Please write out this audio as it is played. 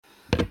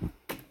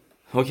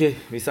אוקיי,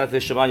 ויסת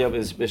לשמע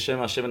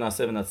בשם השם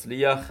נעשה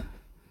ונצליח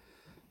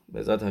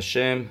בעזרת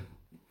השם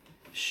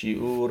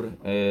שיעור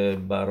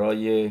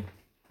برای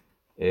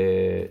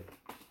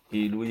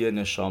عילوی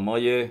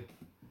نشامای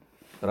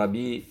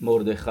ربی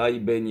مردخای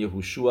بن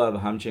یهوشوع و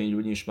همچنین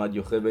عילوی نشمت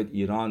یوخبد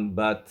ایران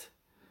بت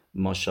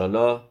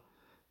ماشاءالله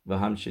و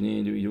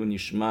همچنین عילوی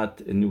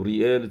نشمت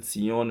نوریل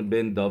ציון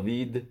بن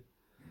داوید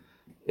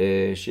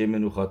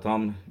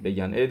شمنوخاتام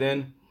بگن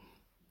ایدن.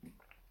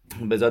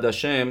 بزاد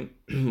هاشم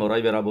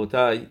مرای و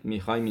ربوتای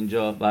میخوایم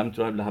اینجا و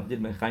همینطور لحبدیل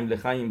من خیم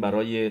لخیم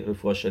برای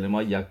رفوع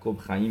شلما یعقوب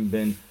خیم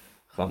بن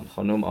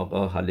خانم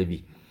آقا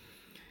حلبی.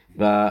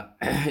 و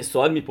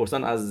سوال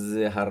میپرسن از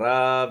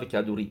رو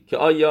کدوری که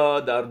آیا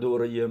در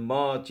دوره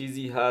ما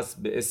چیزی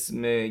هست به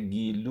اسم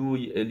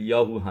گیلوی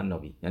الیاهو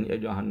حناوی، یعنی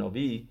الیاهو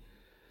حناوی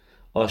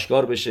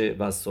آشکار بشه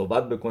و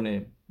صحبت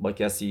بکنه با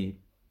کسی،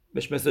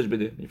 بهش مسیج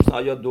بده. میپرسن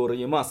آیا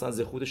دوره ما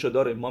اصلا خودشو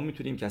داره؟ ما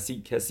میتونیم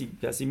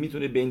کسی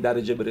میتونه به این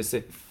درجه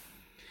برسه؟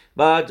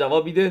 و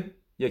جواب میده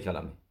یک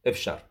کلمه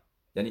افشار،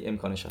 یعنی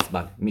امکانش هست،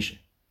 بله میشه.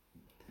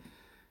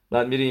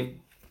 بعد میریم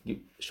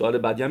سوال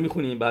بعدی هم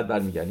میخونیم، بعد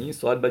برمیگردیم.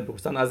 سوال بعد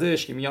بپرسن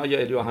ازش که آیا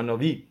الیاهو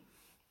حناوی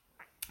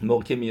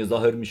موقع که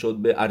ظاهر میشد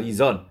به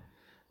عریزان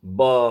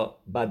با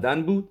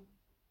بدن بود،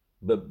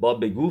 با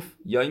بگوف،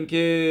 یا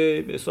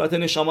اینکه به صورت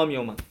نشاما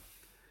میومد؟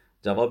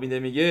 جواب میده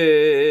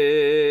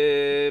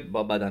میگه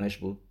با بدنش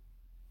بود.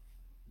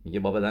 میگه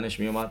با بدنش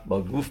میومد،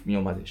 با گوف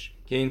میومدش.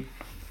 که این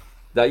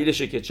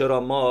دلیلشه که چرا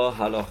ما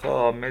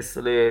هلاخا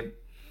مثل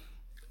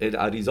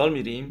عریزال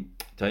میریم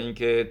تا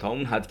اینکه تا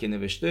اون حد که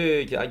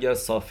نوشته که اگر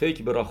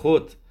صافک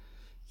براخوت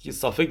که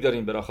صافک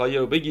داریم براخای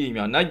رو بگیم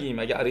یا نگیم،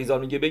 اگر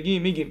عریزال میگه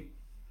بگیم میگیم،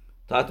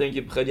 تا حتی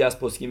اینکه خیلی از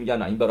پسکی میگن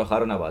نه این براخا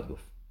رو نباید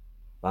گفت.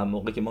 و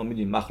موقع که ما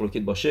میدیم مخلوقت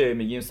باشه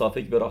میگیم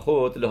صافک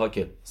براخوت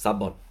لهاکل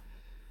سبال،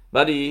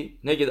 ولی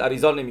نگد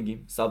عریزال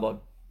نمیگیم سبال.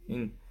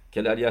 این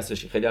کلاری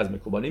هستش خیلی از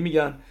مکوبانی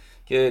میگن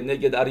که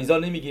نگد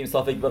عریزال نمیگیم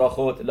صافک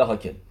براخوت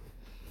لهاکل،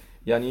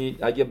 یعنی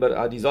اگه بر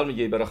عریزال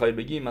میگه براخای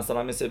بگیم،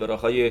 مثلا مثل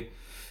براخای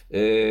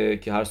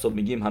که هر صبح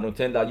میگیم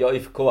هنوتن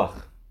لایف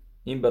کوخ،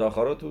 این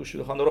براخا رو تو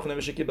شلوخان دروخ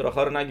نمیشه که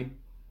براخا رو نگیم،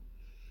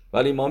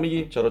 ولی ما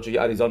میگیم. چرا؟ چون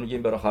عریزال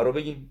میگیم براخا رو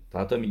بگیم.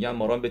 حتی میگن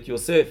ماران بیت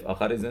یوسف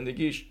آخر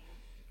زندگیش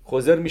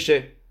خضر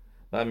میشه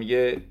و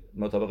میگه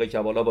مطابق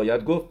کبالا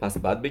باید گفت، پس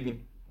بعد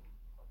بگیم.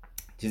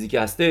 چیزی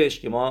که هستش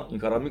که ما این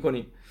کارا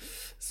میکنیم.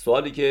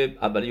 سوالی که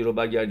اولی رو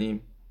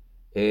برگردیم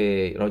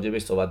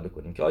راجبش صحبت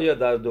بکنیم که آیا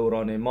در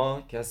دوران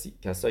ما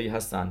کسایی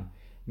هستن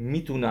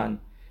میتونن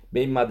به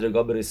این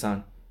مدرگا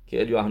برسن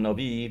که الیاهو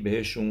حناوی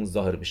بهشون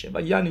ظاهر بشه؟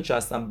 و یعنی چه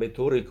هستن به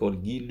طور کل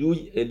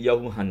گیلوی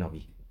الیاهو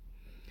حناوی؟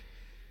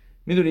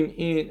 میدونیم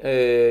این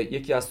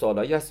یکی از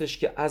سوالایی هستش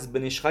که از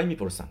بن ایش خی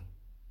میپرسن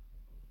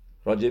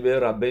راجب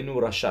ربینو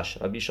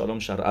رشش، ربی شالوم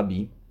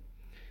شرعبی،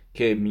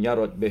 که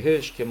میگن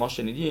بهش که ما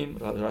شنیدیم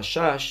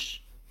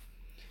رشش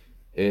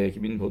که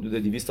بین حدود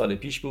 200 سال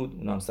پیش بود،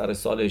 اونم سر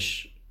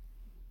سالش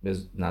به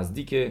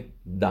نزدیک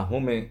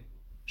 10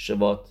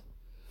 شباط،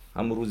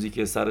 همون روزی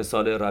که سر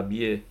سال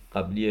ربی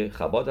قبلی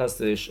خبات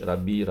هستش،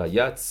 ربی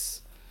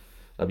رایتس،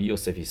 ربی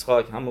یوسف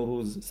اسحاق، همون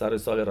روز سر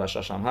سال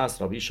رشش هم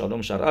هست، ربی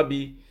شالوم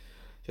شرعبی،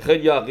 که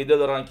خیلی عقیده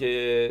دارن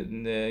که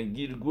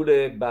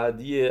گیلگول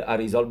بعدی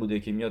عریزال بوده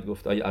که میاد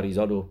گفت ای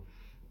عریزال رو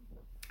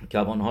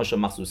کوانهاشو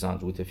مخصوصا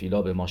رو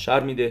تفیلا به ما شر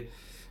میده.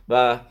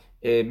 و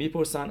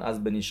میپرسن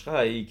از بن ایش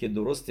خی که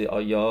درسته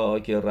آیا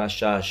که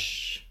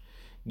رشش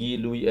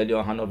گیلوی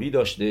الیاهو حناوی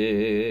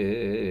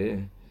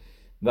داشته؟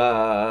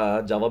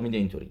 و جواب میده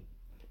اینطوری،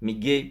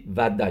 میگه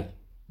ودای،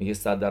 میگه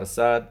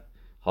 100%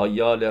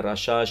 هایال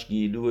رشش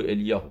گیلو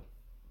الیاهو،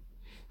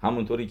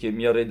 همونطوری که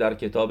میاره در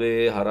کتاب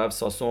حرف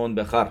ساسون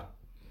بخر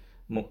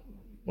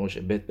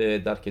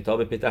در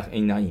کتاب پتخ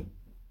اینعیم،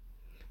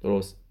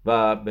 درست؟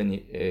 و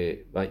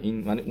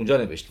این من اونجا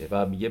نوشته.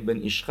 و میگه بن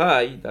ایش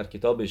خی در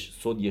کتابش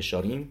سود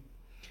یشاریم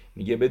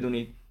میگه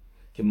بدونید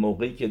که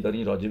موقعی که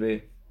دارین راجع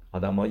به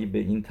آدمایی به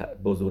این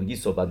بزرگی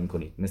صحبت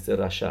میکنید مثل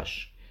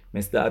رشش،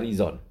 مثل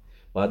عریزال،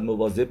 باید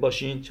مواظب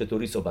باشین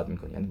چطوری صحبت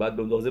میکنین، یعنی باید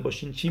مواظب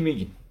باشین چی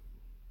میگین.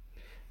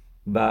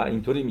 و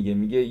اینطوری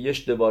میگه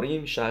یش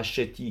دواریم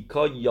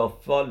شهشتیکا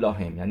یافا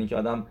لاهم، یعنی که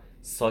آدم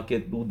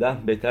ساکت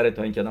بودن بهتره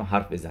تا اینکه آدم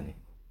حرف بزنه،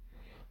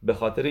 به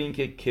خاطر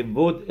اینکه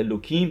کبود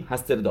الوکیم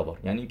هستر داور،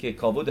 یعنی که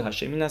کاود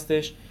هشمین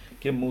هستش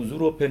که موضوع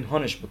رو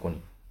پنهانش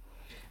بکنیم.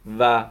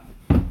 و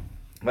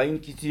این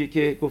چیزی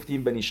که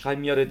گفتیم بن ایش خی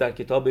میاره در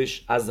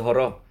کتابش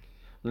ازهارا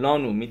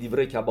لانو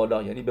میدیوره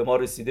کبالا، یعنی به ما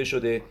رسیده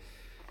شده،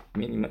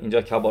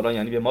 اینجا کبالا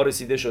یعنی به ما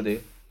رسیده شده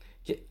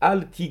که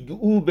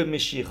التیگو به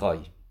مشیخای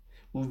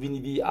او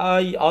وینیدی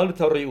ای آل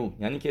تاریو،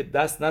 یعنی که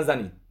دست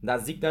نزنید،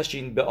 نزدیک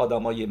نشین به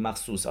آدمای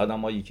مخصوص،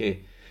 آدمایی که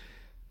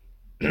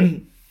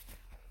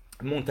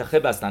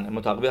منتخب هستن،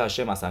 متعاقب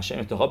هشم هستن، هشم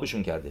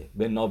انتخابشون کرده،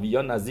 به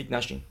ناویان نزدیک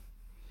نشین.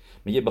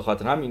 میگه به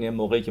خاطر همینه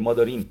موقعی که ما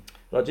داریم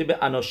راجع به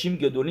اناشیم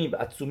گدولیم و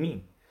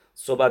اتسومیم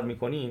صحبت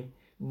میکنیم،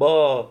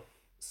 با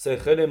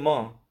سخل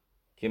ما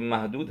که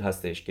محدود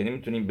هستش که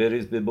نمیتونیم به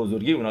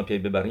بزرگی اونا پی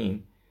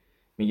ببریم،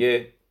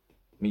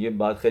 میگه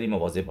باید خیلی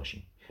مواظب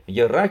باشیم.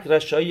 میگه رک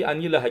رشایی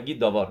انی لهگی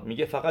داوار،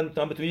 میگه فقط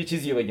میتونم بهتون یه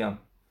چیزی بگم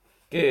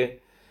که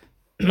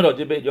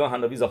راجع به الیا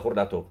حنوی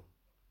زخوردتو،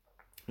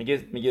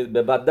 میگه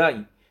به بدای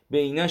به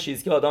اینه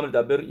چیزی که آدم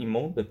دبر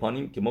ایمو به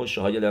پانیم که ما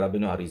شهایل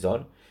ربنو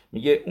عریزال،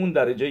 میگه اون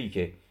درجه‌ای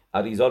که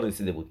عریزال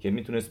رسیده بود که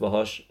میتونست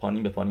باهاش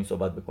پانیم به پانیم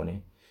صحبت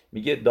بکنه،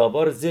 میگه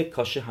داوار ز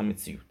کاشه همه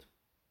سیوت،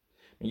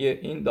 میگه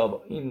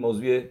این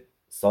موضوع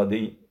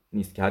ساده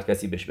نیست که هر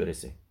کسی بهش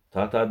برسه،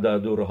 تا در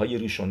دوره‌های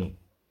ریشونی،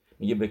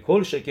 میگه به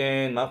کل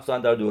شکن مخصوصا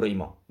در دوره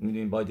ما،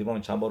 میدونیم با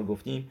دیوان چند بار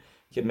گفتیم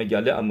که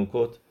مگله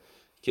اموکوت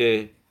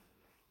که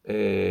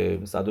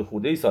 100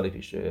 خورده سال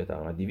پیش،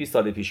 تقریبا 200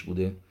 سال پیش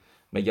بوده،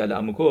 مگله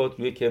اموکوت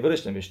روی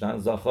کبرش نوشتن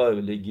زاخا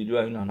لگیلو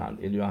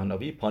الیا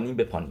حنوی پانیم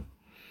به پانیم،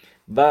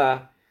 و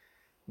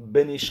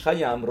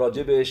بنیشخای هم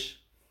راجبش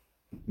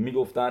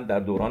میگفتن در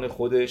دوران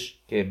خودش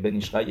که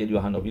بنیشخای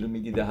الیا حنوی رو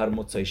میدیده هر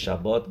مصای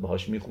شبات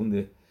باهاش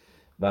میخونده،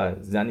 و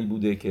زنی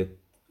بوده که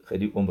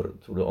خیلی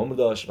طول عمر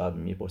داشت و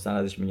میپرسن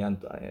ازش، میگن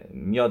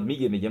میاد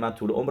میگه من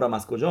طول عمرم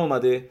از کجا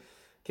اومده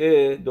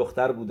که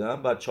دختر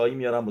بودم و چای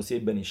میارم واسه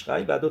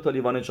بنیشخای و 2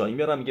 لیوان چای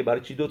میارم، میگه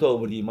برای چی 2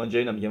 آوردی؟ من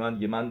جایی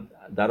نمیگه من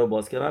درو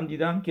باز کردم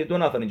دیدم که 2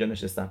 نفر اینجا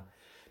نشستن،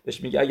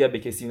 بهش میگه اگر به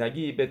کسی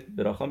نگی به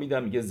براخا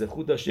میدم، میگه ز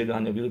خود داشت الیا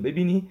حنوی رو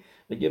ببینی،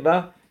 میگه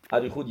و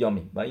علی خود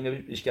یامی و اینو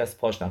هیچ کس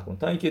پاش نکن،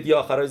 تا اینکه دیگه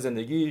آخرای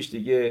زندگیش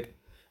دیگه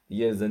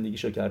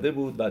زندگیشو کرده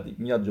بود و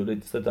میاد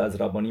جلوی سه تا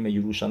از ربانیم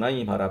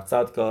یروشلایم هر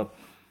اکسد که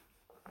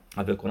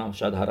فکر کنم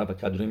شاید رب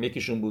کدوری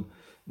یکیشون بود،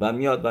 و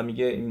میاد و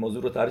میگه این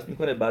موضوع رو تعریف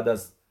میکنه، بعد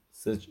از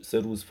 3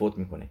 روز فوت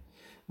میکنه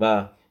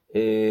و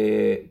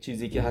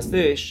چیزی که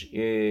هستش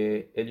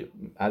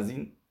از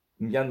این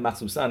میگن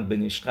مخصوصا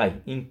بنیشخای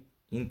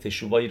این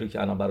تشوایی رو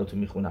که الان براتون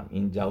میخونم،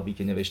 این جوابی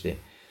که نوشته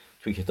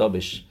توی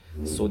کتابش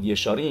سودی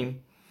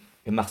شاریم،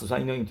 مخصوصا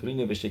اینو اینطوری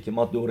نوشته که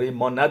ما دوره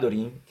ما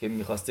نداریم، که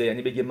میخواسته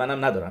یعنی بگه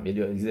منم ندارم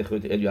یعنی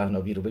خود الیا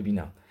حنوی رو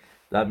ببینم،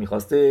 و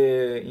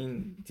میخواسته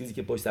این چیزی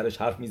که پشت سرش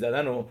حرف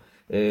میزدن و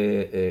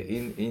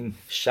این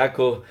شک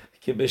و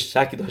که به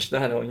شک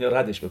داشتن و اینا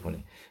ردش بکنه،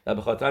 و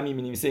به خاطر همین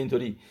می‌نویسه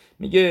اینطوری،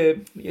 میگه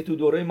تو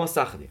دوره ما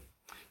سخته،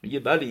 میگه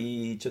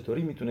ولی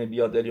چطوری میتونه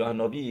بیاد الیا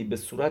حنوی به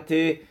صورت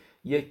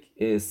یک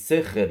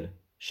سخل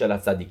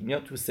شلت صدیق،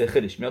 میاد تو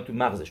سخلش، میاد تو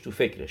مغزش، تو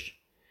فکرش،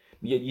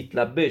 میگه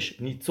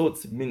یتلبش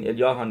نیتوت من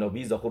الیا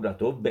حنوی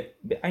زخورتو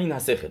به عین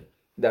سخل،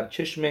 در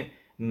چشم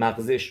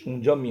مغزش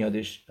اونجا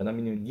میادش، آدم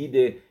می‌بینه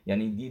دیده،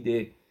 یعنی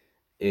دید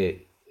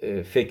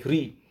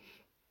فکری،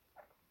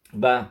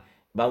 و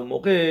اون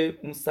موقع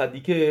اون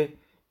صدیقه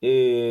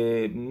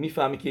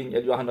میفهمی که این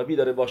الیا حنوی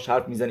داره باش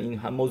حرف میزنه، این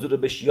هم موضوع رو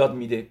بهش یاد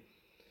میده،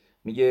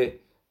 میگه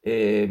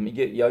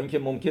یا اینکه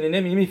ممکنه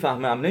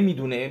نمیفهمه، هم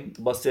نمیدونه،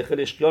 با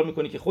سخلش خیال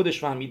میکنه که خودش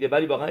فهمیده،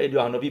 ولی واقعا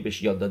الیا حنوی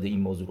بهش یاد داده این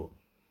موضوع رو،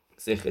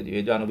 سخل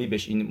الیا حنوی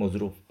بهش این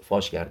موضوع رو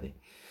فاش کرده،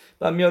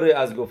 و میاره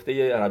از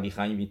گفته ربی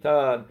خیم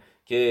ویتال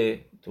که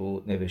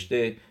تو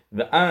نوشته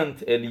و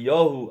انت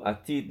الیاهو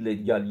عتید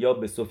لگالیا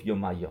به صوفیا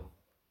مایا،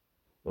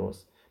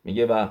 درست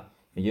میگه، و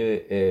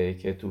میگه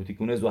که تو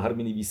تیکونه زهر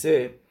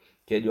مینویسه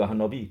که الیا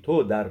حنوی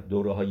تو در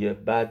دوره‌های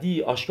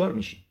بعدی آشکار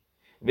میشی،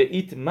 و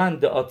ایت من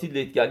د عتید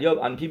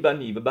لگالیا انپی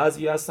بنی، و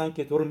بعضی هستن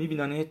که تو رو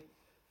میبینن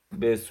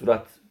به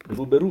صورت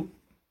روبرو،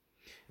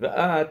 و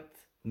ات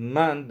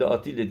من د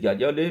عتید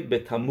لگالیا به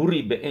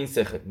تموری به این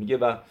سخت، میگه،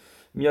 و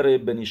میاره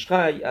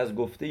بنیشخای از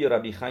گفته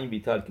ربی خیم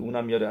بیتر که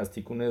اونم میاره از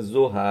تیکونه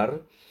زهر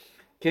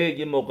که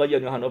یه موقع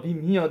الیا حنوی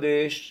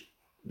میادش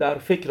در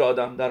فکر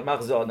آدم، در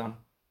مغز آدم،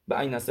 به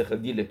عین سخت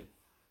دیله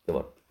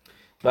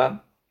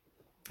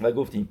و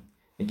گفتیم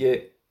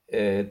میگه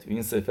تو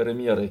این سفر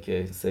میاره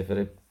که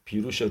سفر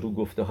پیروش رو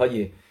گفته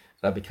های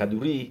رب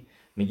کدوری،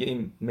 میگه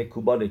این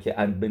مکوباله که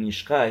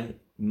بنیشخای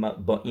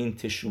با این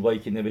تشوایی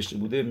که نوشته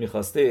بوده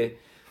میخواسته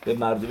به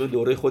مردم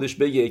دوره خودش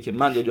بگه که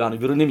من الیا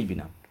حنوی رو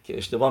نمیبینم، که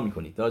اشتباه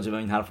میکنید راجع به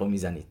این حرفا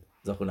میزنید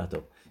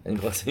زاخونتو، یعنی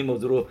میخواسته این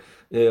موضوع رو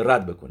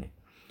رد بکنه.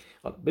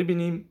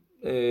 ببینیم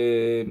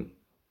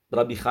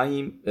ربی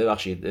خیم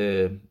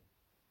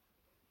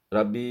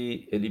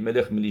ربی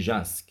الیملخ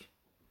میلیژنسک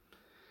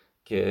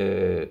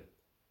که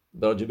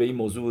راجع به این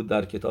موضوع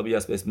در کتابی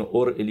هست به اسم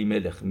اور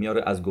الیملخ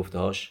میاره از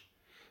گفته‌هاش،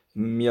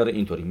 میاره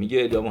اینطوری،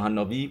 میگه الیا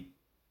حنوی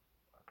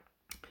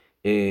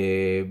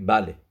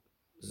بله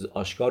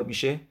آشکار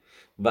میشه،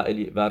 و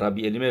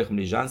ربی الیملخ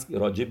میلیژنسک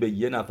راجع به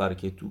یه نفر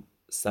که تو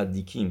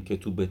صدیکیم که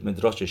تو بیت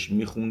مدراشش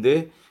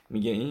میخونده،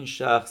 میگه این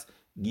شخص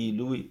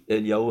گیلوی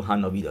الیاهو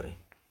حنوی داره،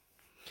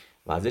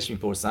 و ازش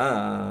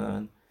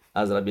میپرسن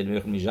از ربی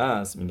الیملخ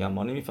میلیژنسک، میگن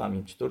ما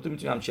نمیفهمیم چطور تو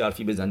میتونی همچی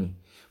حرفی بزنی،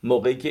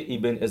 موقعی که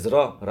ابن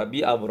عزرا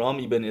ربی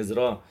ابرام ابن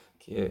عزرا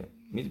که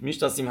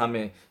میشناسیم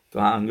همه تو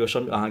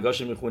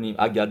آهنگاش میخونیم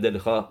اگر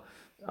دلخواه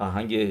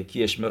آهنگ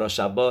کیش مرا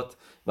شبات،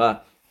 و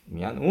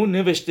میگن اون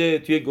نوشته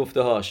توی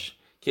گفته هاش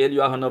که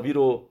الیا حنوی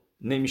رو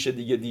نمیشه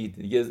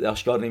دیگه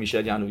آشکار نمیشه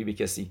الیا حنوی به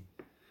کسی،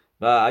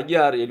 و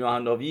اگر الیا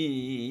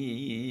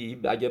حنوی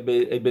اگر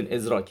به ابن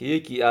عزرا که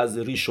یکی از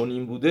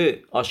ریشونیم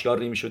بوده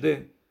آشکار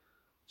نمیشده،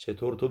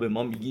 چطور تو به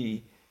ما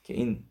میگی که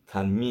این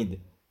تلمید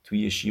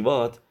توی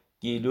شیوات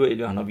گیلو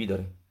الیا حنوی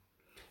داره؟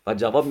 و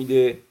جواب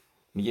میده،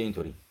 میگه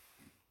اینطوری،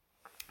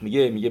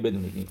 میگه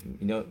بدونید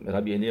اینا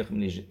ربی الیخ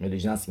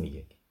ملیجنس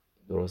میگه،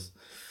 درست؟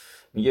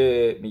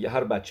 میگه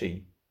هر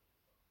بچه‌ای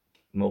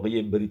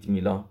موقع بریت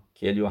میلا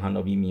که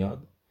الیوحناوی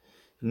میاد،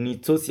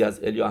 نیتوسی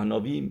از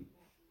الیوحناوی،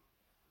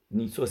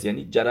 نیتوس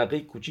یعنی جرقه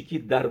کوچیکی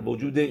در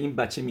وجود این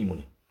بچه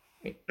میمونه،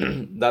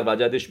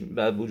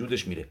 در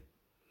وجودش میره.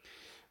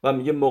 و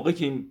میگه موقع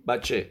که این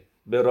بچه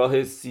به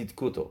راه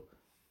سیدکوتو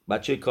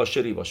بچه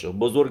کاشری باشه و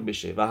بزرگ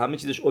بشه و همه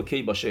چیزش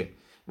اوکی باشه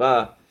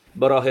و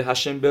به راه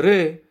هشم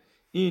بره،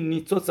 این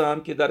نیتوس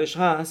هم که درش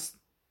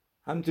هست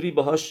همینطوری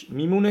باهاش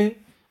میمونه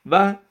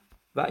و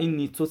این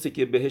نیتوسی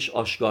که بهش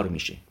آشکار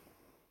میشه.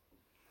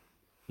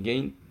 میگه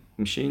این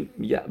میشه،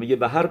 میگه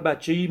به هر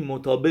بچه‌ای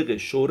مطابق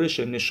شورش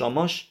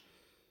نشاماش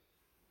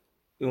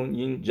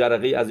این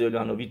جرقه از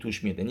الیوحناوی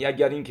توش میاد. یعنی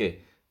اگر اینکه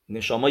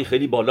نشامای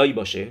خیلی بالایی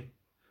باشه،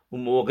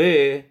 اون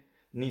موقع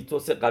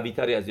نیتوس قوی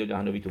تری از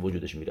الیوحناوی تو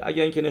وجودش میره.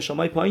 اگر اینکه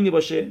نشامای پایینی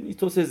باشه،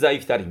 نیتوس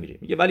ضعیف تری میره.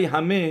 میگه ولی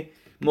همه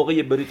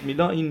موقع بریت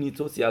میلا این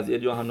نیتوسی از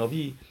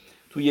الیوحناوی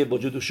توی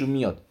وجودشون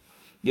میاد.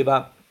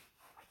 و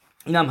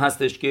این هم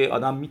هستش که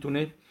آدم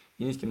میتونه،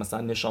 این نیست که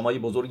مثلا نشامای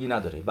بزرگی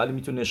نداره ولی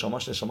میتونه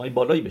نشامای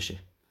بالایی بشه.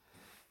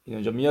 این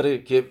اینجا میاره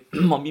که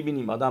ما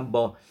میبینیم آدم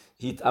با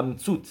هیت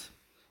امتسوت،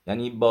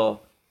 یعنی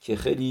با که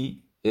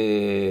خیلی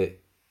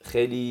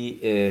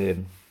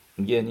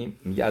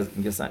میگه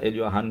مثلا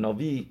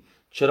الیوحناوی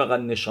چرا قد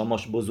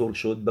نشاماش بزرگ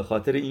شد؟ به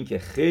خاطر اینکه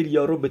خیلی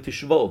یارو به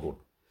تشوا آورد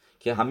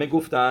که همه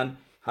گفتن،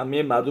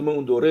 همه مردم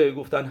اون دوره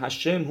گفتن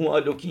هشم هو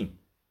الوکیم،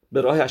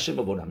 به راه هشم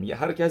آوردن. میگه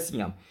هر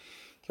کسی هم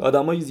که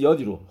آدمای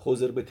زیادی رو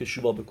حاضر به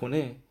تشوا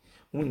بکنه،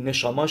 اون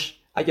نشاماش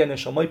اگر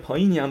نشامای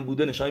پایینی هم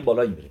بوده نشامای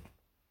بالایی میره.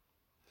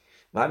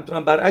 و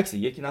همینطور برعکس،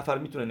 یک نفر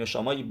میتونه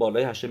نشامای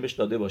بالای هشم بهش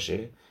داده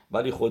باشه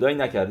ولی خدایی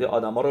نکرده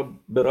آدما رو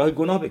به راه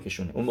گناه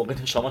بکشونه، اون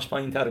موقع نشاماش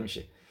پایین‌تر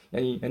میشه.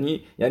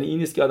 یعنی این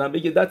نیست که آدم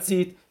بگه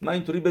دتسیت من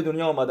اینطوری به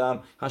دنیا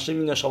آمدم هشم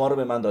این نشاما رو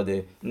به من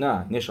داده.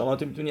 نه،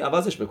 نشاماتو میتونی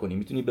عوضش بکنی،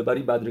 میتونی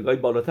ببری بدرگای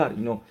بالاتر.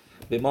 اینو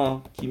به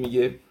ما کی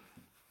میگه؟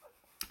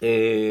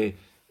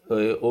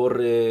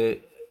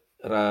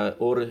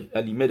 اور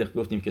الیملخ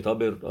گفتیم،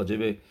 کتاب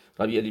راجب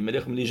ربی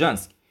الیملخ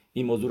ملیژنسک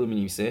این موضوع رو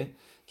می‌نویسه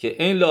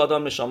که این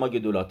لآدم نشاما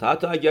گدولات،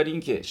 حتی اگر این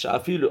که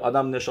شافیل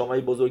آدم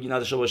نشامای بزرگی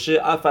نداشته باشه،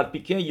 افر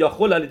پیکن یا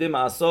خل علیده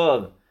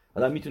معصال،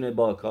 آدم میتونه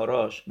با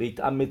کاراش بیت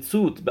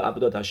امتسوت به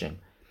عبادت هشم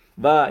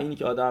و اینی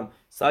که آدم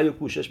سعی و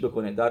کوشش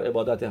بکنه در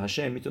عبادت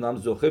هشم، میتونه هم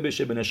زوخه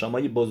بشه به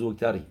نشامای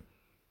بزرگتری،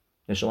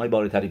 نشامای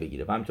بالاتری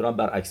بگیره و همینطور هم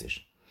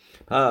برعکسش.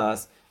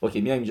 پس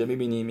اوکی، میایم اینجا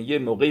میبینیم میگه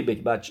موقعی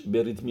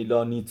به ریت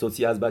میلا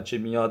نیتوسی از بچه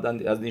میاد،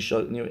 از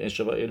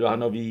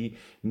الیوحناوی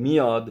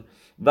میاد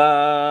و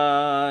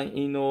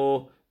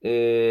اینو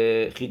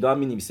خیدا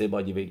می نویسه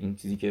بادی به این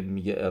چیزی که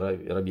میگه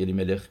ربی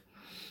الیملخ،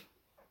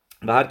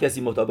 و هر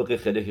کسی مطابق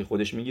خلق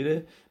خودش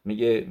میگیره.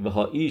 میگه و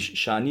هایش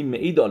شانی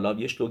معید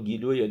الله یش تو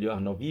گیلوی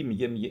الیوحناوی،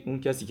 میگه اون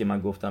کسی که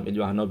من گفتم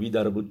الیوحناوی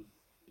داره بود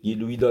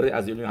گیلویی داره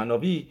از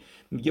الیوحناوی،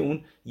 میگه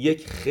اون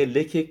یک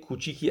خلق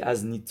کوچیکی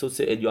از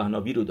نیتوس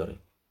الیوحناوی رو داره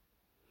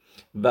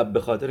و به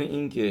خاطر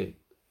اینکه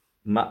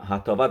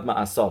حتاوت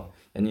معصا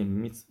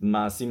یعنی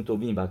معصیم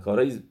توبین و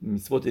کارهای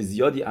میسوت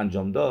زیادی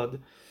انجام داد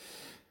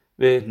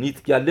و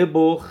نیتگله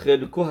با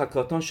خلکو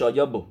حکاتان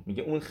شایبو،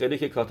 میگه اون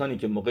خلک کاتانی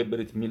که موقع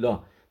بریت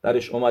میلا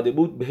درش اومده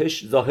بود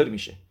بهش ظاهر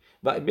میشه.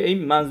 و به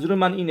این منظور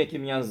من اینه که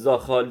میگن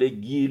زاخال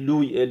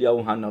گیلوی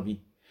الیوحناوی.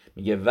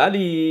 میگه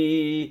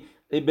ولی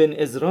ابن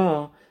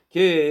عزرا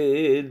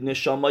که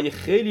نشامای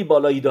خیلی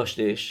بالایی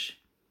داشتش،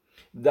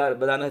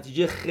 در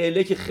نتیجه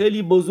خلک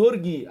خیلی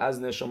بزرگی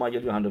از نشامای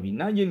الیوحناوی،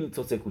 نه یه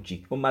نیتوس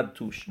کوچیک، اومد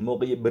توش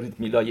موقع بریت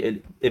میلای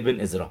ابن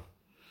عزرا.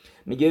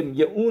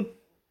 میگه اون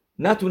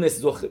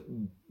نتونست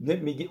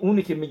میگه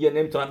اونی که میگه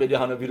نمیتونم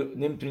الیوحناوی رو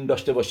نمیتونیم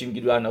داشته باشیم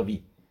الیوحناوی،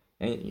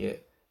 یعنی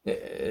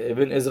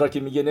ابن عزرا که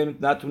میگه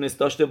نتونست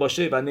داشته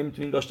باشه و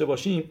نمیتونیم داشته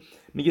باشیم،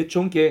 میگه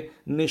چون که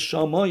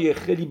نشامای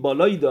خیلی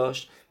بالایی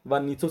داشت و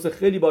نیتوس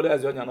خیلی بالایی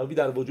از الیوحناوی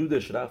در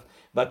وجودش رفت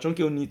و چون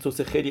که اون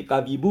نیتوس خیلی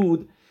قوی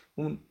بود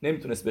اون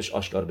نمیتونست بهش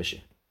آشکار بشه.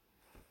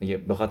 میگه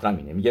به خاطر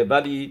همینه. میگه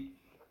ولی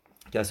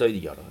کسای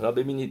دیگه را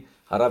ببینید،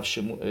 حرف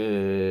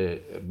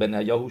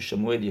بنیاهو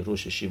شموئیلی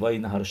روش شیوای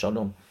نهر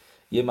شالوم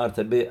یه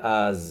مرتبه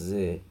از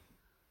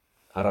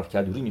رو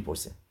کدوری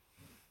میپرسه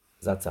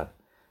زد سر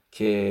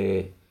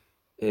که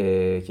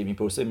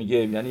میپرسه، میگه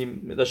یعنی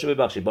داشته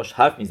ببخشید باش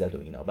حرف میزد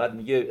و اینا،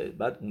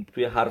 بعد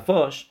توی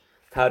حرفاش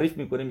تعریف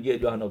میکنه، میگه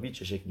الیوحناوی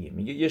چه شکلیه.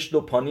 میگه یش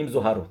دو پانیم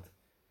زهرات،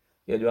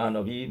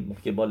 الیوحناوی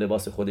که با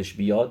لباس خودش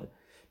بیاد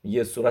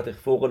میگه صورت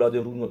فوق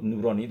العاده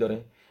نورانی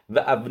داره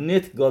و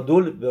ابنت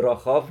گادول به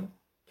راخاو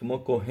که ما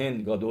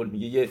کوهن گادول،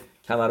 میگه یه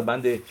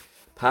کمربند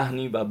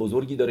پهنی و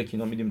بزرگی داره که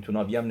اینا میدیم تو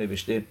ناوی هم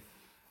نوشته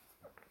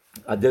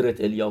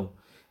ادرت الیاو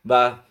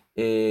و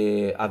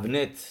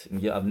ابنت،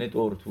 میگه ابنت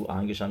اور تو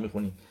آهنگش هم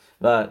میخونیم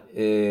و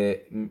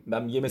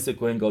میگه مثل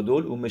کوهن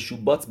گادول اون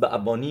مشوبات به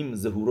ابانیم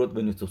ظهورات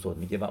و نیتوسات،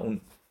 میگه و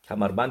اون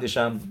کمربندش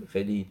هم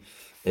خیلی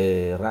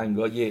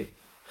رنگای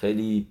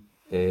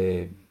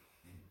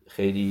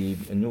خیلی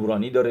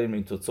نورانی داره،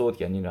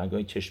 نیتوسات یعنی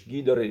رنگای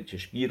چشمگیر داره،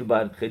 چشمگیر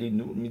و خیلی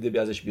نور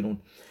میده ازش بیرون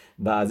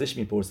و ازش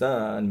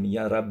میپرسن،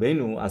 میگن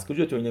ربینو از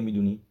کجا تو اینو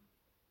میدونی؟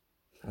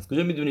 از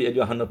کجا میدونی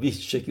الیاهو حنابی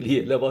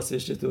شکلیه،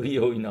 لباسش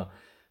چطوریه و اینا؟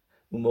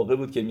 اون موقع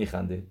بود که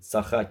میخنده.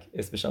 ساخک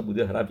اسمش هم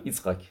بوده رب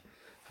ایسخاک،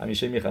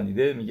 همیشه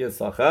میخندیده، میگه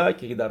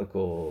ساخک یکی در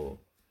کو.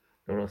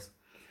 درست.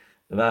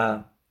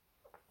 و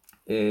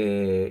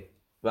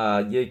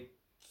و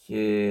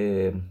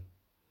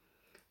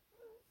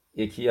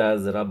یکی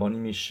از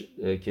ربانیش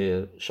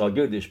که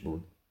شاگردش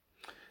بود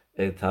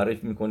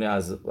تعریف میکنه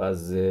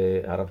از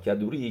رب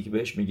کدوری که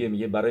بهش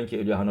میگه برای اینکه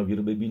الیاهو حنابی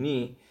رو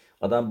ببینی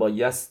آدم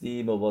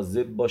بایستی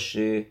مواظب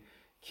باشه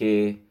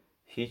که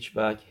هیچ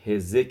وقت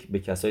هزک به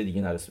کسای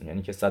دیگه نرسونه،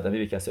 یعنی که صدمه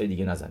به کسای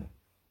دیگه نزنه،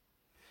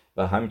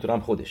 و همینطور هم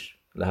خودش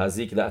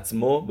لحظیک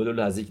لعتمو بلو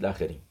لحظیک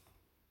لآخرین.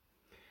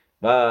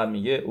 و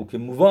میگه او که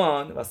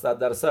مووان و 100%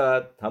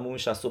 تموم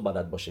 60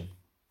 بلد باشه.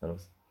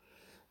 درست.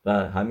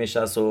 و همه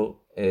 60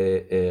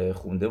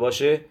 خونده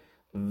باشه،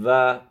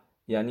 و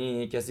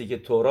یعنی کسی که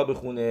تورا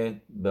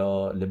بخونه به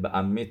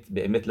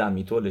امت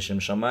لمیتو لشم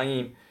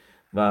شماییم،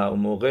 و اون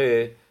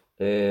موقع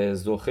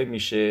زوخه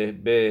میشه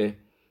به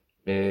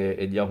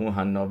الیاهو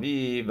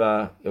حنابی.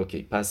 و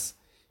اوکی، پس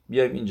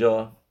بیایم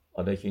اینجا،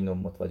 حالا که اینو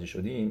متوجه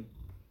شدیم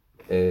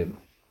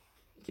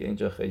که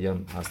اینجا خیلی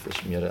هم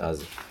هستش میاره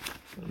از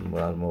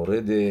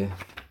مورد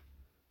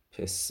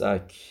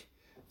پسک،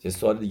 یه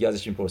سوال دیگه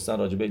ازش میپرسن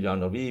راجع به الیاهو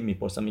حنابی،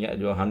 میپرسن میگن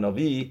الیاهو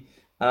حنابی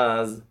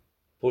از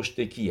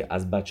پشت کیه؟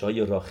 از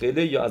بچهای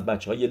راخله یا از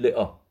بچهای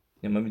لعا؟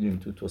 ما میدونیم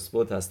تو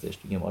توسفوت هستش،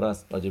 تو گمارا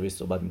هست، راجع بهش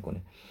صحبت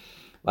میکنه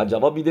و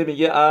جواب میده،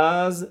 میگه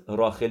از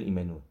راخل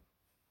ایمنو.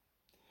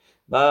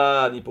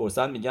 بعد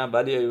میپرسن میگن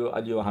ولی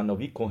الیاهو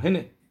حنابی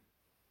کهنه،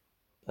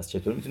 پس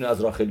چطور میتونه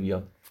از راخل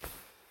بیاد؟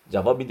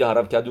 جواب میده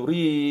رب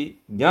کدوری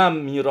گم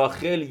می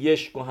راخل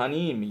یش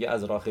کهنی، میگه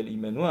از راخل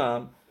ایمنو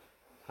هم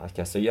هر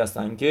کسایی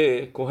هستن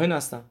که کهن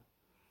هستن.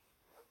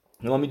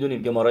 ما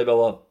میدونیم که مارای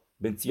بابا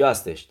بنتیا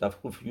هستش،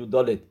 تفقوف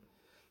یودالت،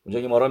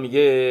 اونجا که مارا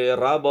میگه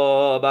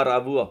ربا بر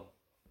ابوا،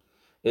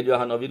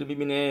 الیاهو حنابی رو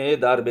ببینه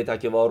در بیت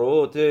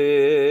تکواروت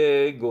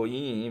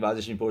گویی و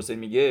ازش میپرسه،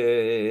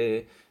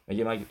 میگه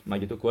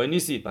مگه تو کهن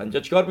نیستی؟ پنجا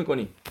چیکار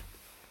میکنی؟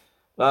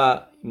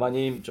 و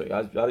مانیم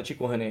برای چی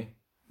کهنه؟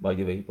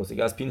 باید بگی پس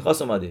که از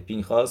پینخاس اومده،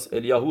 پینخاس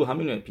الیاهو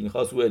همینه،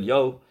 پینخاس و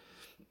الیاهو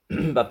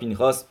و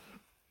پینخاس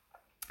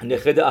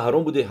نخد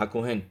اهرون بوده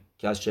هکوهن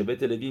که از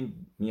شبت لوی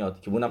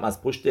میاد، که اونم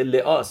از پشت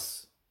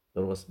لعاس.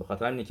 درست، به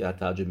خاطر اینه که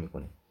تعجب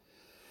میکنه.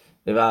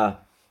 و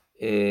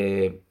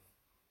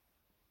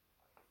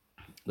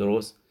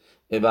درست.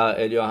 و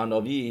الیاهو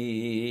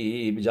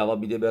حنابی جواب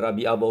میده به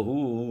ربی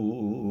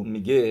اباهو،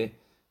 میگه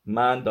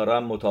من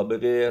دارم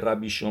مطابق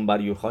ربی شیمون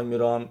بر یوخای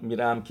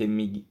میرم که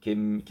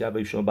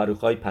ربی شیمون بر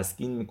یوخای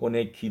پسکین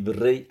میکنه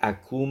کیبری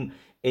اکوم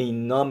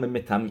اینام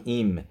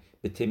متمئیم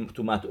به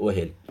تومت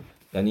اوهل،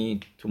 یعنی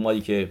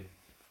تومایی که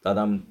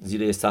دادم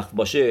زیر سقف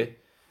باشه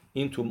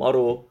این توما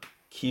رو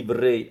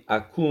کیبری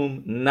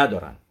اکوم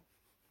ندارن.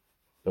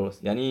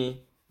 درست، یعنی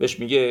بهش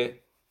میگه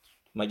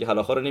مگه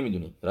هلاخا رو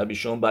نمیدونی؟ ربی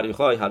شیمون بر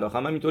یوخای هلاخا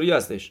هم اینطوری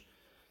هستش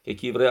که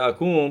کیبری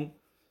اکوم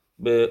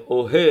به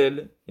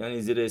اوهل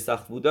یعنی زیر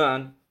سقف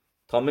بودن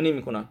تامه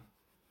نمی کنن.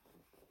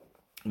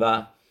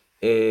 و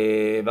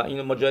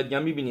این ما جای دیگه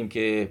هم میبینیم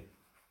که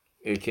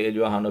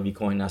الیاهو حنابی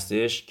کهن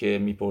هستش، که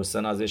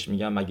میپرسن ازش،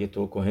 میگن مگه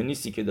تو کهن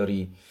نیستی که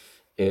داری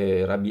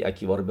ربی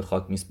عکیوا رو به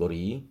خاک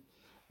میسپری؟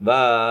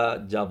 و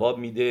جواب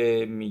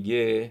میده،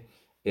 میگه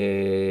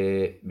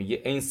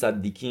این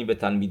صدیقین به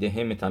تلمیده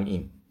هم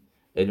تمیم.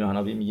 الیاهو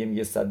حنابی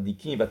میگه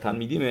صدیقین و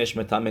تلمیدیمش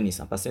متمم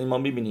نیستن، پس این ما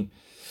میبینیم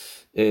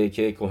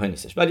که کهن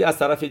نیستش. ولی از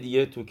طرف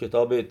دیگه تو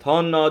کتاب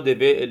تانا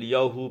دبه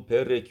الیاهو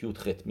پر کیوت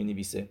خط می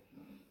نویسه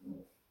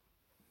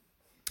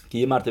که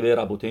یه مرتبه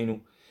ربوتینو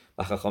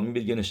و خخامی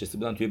بگه نشسته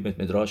بودن توی بیت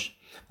مدراش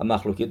و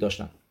مخلوقیت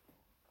داشتن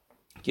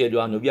که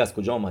الیاهو حنابی از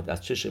کجا آمد،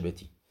 از چه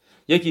شبتی.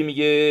 یکی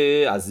میگه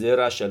از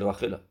زرع شل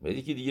راخلا و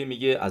یکی دیگه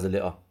میگه از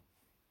لعا.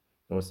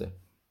 درسته.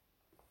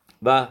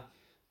 و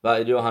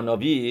الیاهو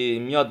حنابی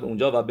میاد به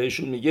اونجا و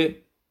بهشون میگه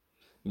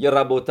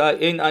ربوتا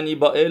این انی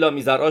با الا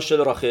میزرع شل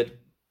راخل.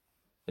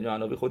 الیاهو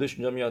حنابی خودش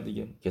اونجا میاد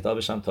دیگه،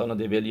 کتابش هم تانا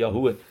دبه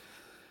الیاهوه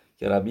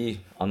که ربی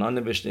آنان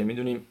نوشته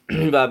میدونیم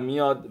و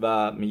میاد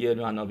و میگه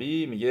الیاهو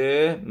حنابی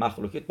میگه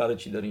مخلوقیت برای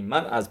چی داریم؟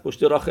 من از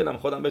پشت راخلم،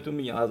 خودم بهتون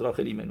میگم از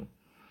راخل ایمنو.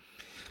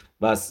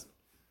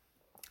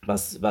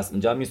 بس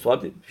اینجا می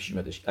سوال پیش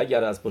میادش،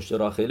 اگر از پشت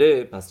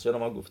راخله پس چرا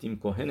ما گفتیم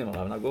کهنه؟ ما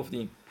قبلا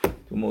گفتیم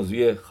تو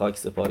موضوع خاک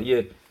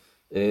سپاری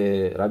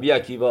ربی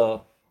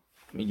عکیوا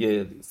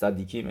میگه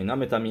صدیقیم اینا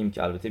متمیم،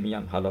 که البته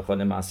میگم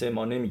حلاخان معصه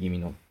ما نمیگیم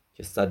اینو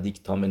که صدیق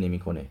تامه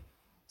نمیکنه.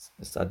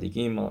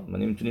 صدیقی ما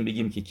نمیتونیم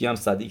بگیم که کی هم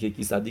صدیقه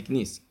کی صدیق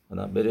نیست،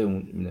 آدم بره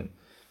اون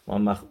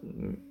ما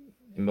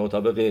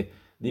مطابق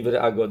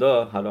دیور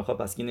اگادا حلاخا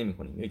پسکی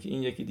نمیکنیم.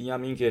 یکی دیگه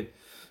هم این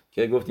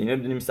که گفتیم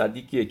نمیدونیم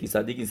صدیق کیه کی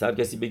صدیق نیست، هر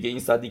کسی بگه این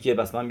صدیقه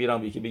بس من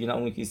میرم، یکی بگه نه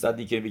اون کی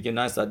صدیقه، بگه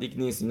نه صدیق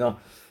نیست، اینا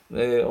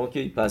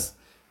اوکی. پس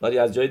ولی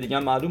از جای دیگه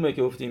هم معلومه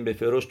که گفتیم به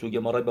فروش تو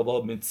گمارای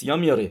بابا متسیا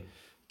میاره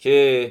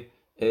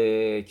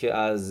که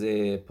از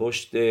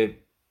پشت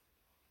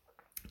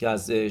که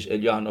از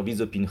الیاهو حنابی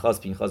و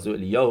پینخاس و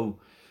الیاهو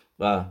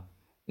و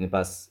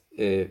پس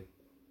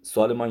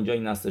سوال ما اینجا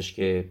این هستش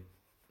که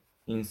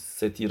این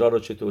ستیرا رو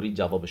چطوری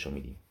جوابشو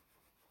میدیم؟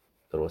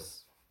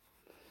 درست؟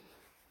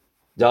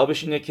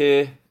 جوابش اینه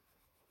که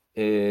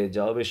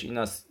جوابش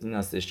این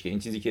هستش که این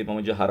چیزی که ما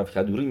اینجا رب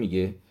کدوری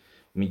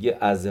میگه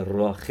از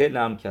راخل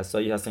هم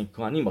کسایی هستن که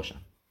کهنیم باشن.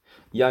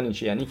 یعنی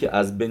چه؟ یعنی که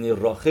از بنی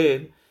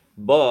راخل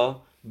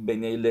با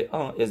بنی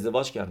لعا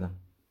ازدواج کردن،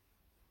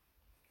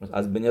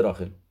 از بنی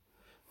راخل.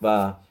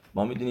 و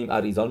ما میدونیم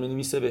اریزال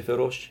مینویسه به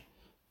فروش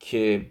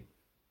که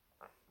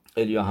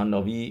الیاه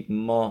النبی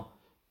ما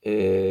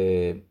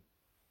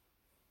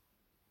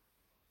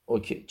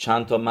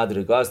چند تا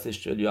مدرگاه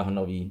هستش الیاه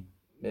النبی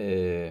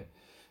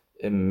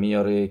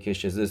میاره که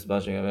شزس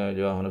باشه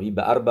الیاه النبی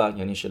به اربع،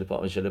 یعنی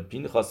شل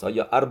پینخاس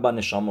یا اربع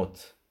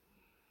نشامت.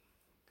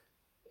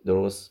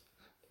 درست؟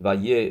 و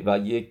یه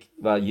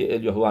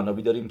الیاهو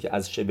النبی داریم که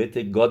از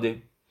شبت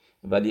گاده،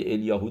 ولی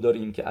الیاهو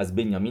داریم که از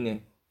بنیامینه.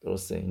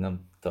 درسته؟ اینم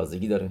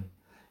تازگی داره.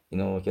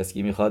 اینو کسی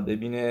که میخواد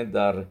ببینه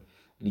در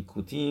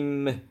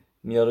لیکوتیم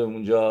میاره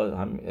اونجا،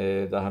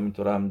 در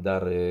همینطور هم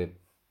در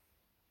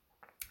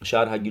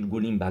شرح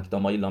گیلگولیم به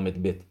اکدامای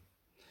لامد بت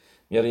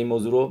میاره این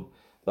موضوع رو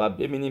و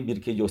ببینیم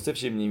بیرکه یوسف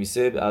چه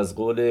می‌نویسه از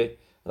قول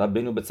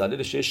ربینو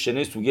بצلل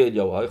شنه سوگه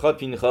الیاهو های خواد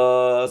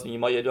پینخاس.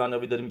 ما الیاه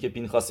النبی داریم که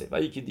پینخاسه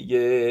و یکی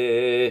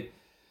دیگه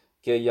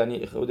که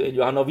یعنی خود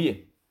الیاه النبیه.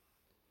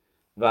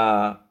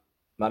 و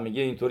من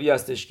میگه اینطوری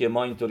هستش که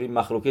ما اینطوری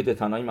مخلوقات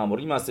تنهایی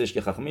ماموریم هستش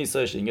که خخمه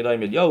ایساش اینگه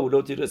دایم الیاهو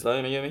لوتی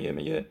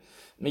رسالای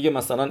میگه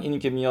مثلا اینی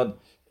که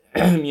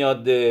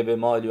میاد به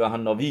ما الیاه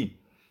النبی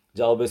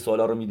جواب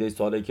سوالا رو میده،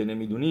 سوالایی که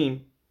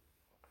نمیدونیم،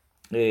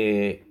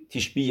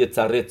 تشبیه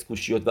ترت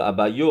کوشیوت و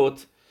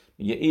ابیوت،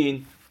 میگه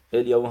این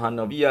الیاه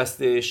النبی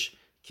هستش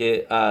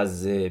که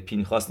از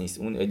پینخاس نیست،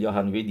 اون الیاه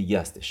النبی دیگه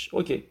هستش.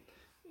 اوکی،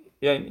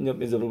 یعنی اینو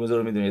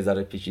بذار میدونیم یه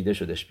ذره پیچیده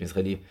شدش،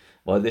 خیلی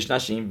واردش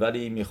نشیم،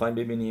 ولی میخوایم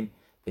ببینیم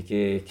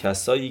که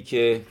کسایی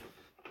که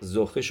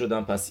زخه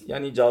شدن پس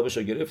یعنی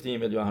جوابشو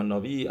گرفتیم. الیاه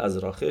النبی از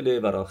راخل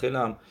و راخل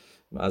هم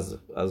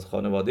از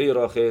خانواده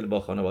راخل با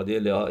خانواده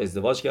لئا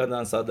ازدواج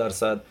کردن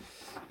 100%.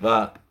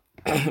 و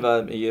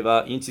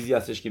این چیزی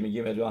هستش که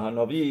میگیم الیاه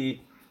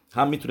النبی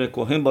هم میتونه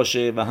کهن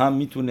باشه و هم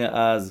میتونه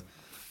از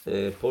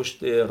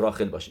پشت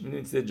راخل باشه.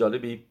 میدونید چیز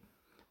جالبی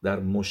در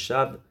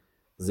مشب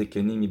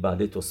زکنی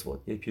میبله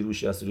توسفود، یه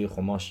پیروشی از روی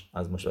خماش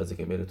از مشب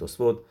زکنی میبله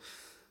توسفود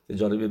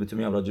جالبی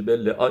بتونیم هم راجبه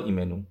لئا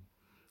ایمنو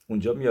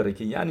اونجا میاره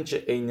که یعنی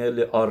چه عین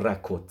لئا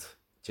رکوت،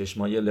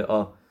 چشمای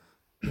لئا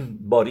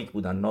باریک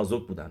بودن،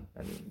 نازک بودن.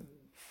 یعنی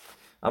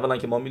اولا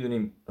که ما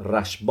میدونیم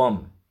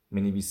رشبام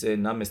مینویسه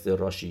نه مثل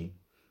راشی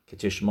که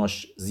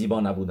چشماش زیبا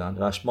نبودن،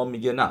 رشبام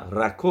میگه نه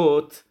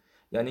رکوت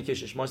یعنی که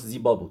چشماش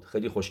زیبا بود،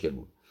 خیلی خوشگل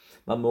بود.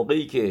 و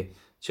موقعی که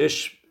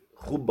چشم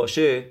خوب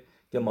باشه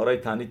که مارای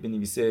تنید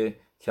بنویسه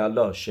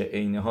کلا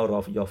شعینه ها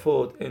راف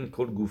یافوت این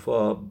کل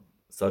گوفا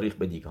ساریخ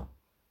بدیگان،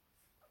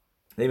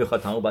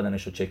 نمیخواد تمام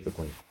بدنش رو چک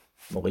بکنید.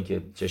 موقعی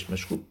که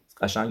چشمش خوب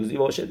قشنگ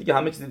زیبا باشه دیگه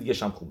همه چیز دیگه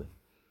هم خوبه.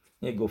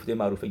 این گفته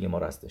معروفه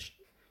گمارا هستش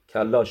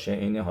کلا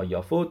شعینه ها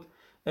یافوت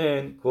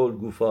این کل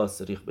گوفا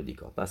ساریخ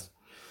بدیگان. پس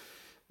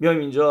میایم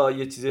اینجا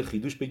یه چیز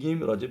خیدوش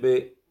بگیم راجع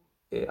به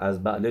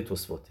از بعله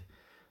توسفوت.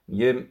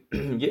 یه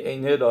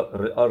عینه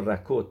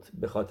رکوت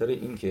به خاطر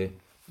اینکه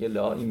یه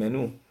لعا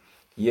ایمنو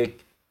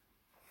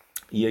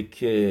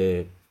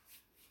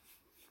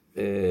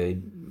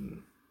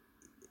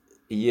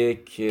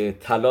یک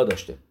طلا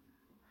داشته،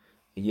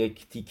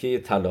 یک تیکه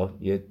طلا،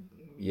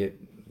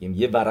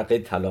 یه ورقه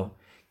طلا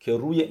که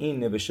روی این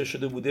نوشته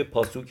شده بوده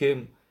پاسوک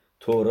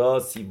تورا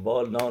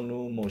سیوال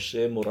نانو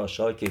موشه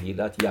مراشا که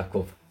هیلت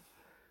یعقوب.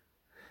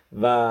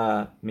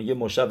 و میگه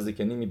مشب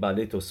زکنی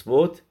میبله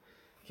توسفوت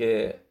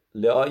که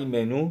لئا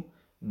ایمنو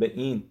به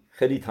این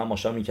خیلی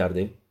تماشا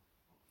میکرده،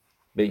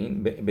 به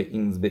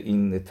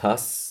این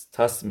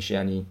تاس میشه،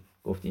 یعنی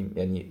گفتیم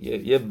یعنی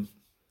یه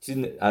چیز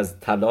از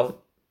طلا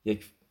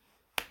یک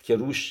که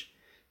روش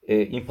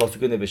این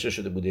پاسوک نوشته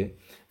شده بوده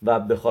و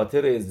به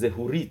خاطر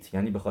ظهوریت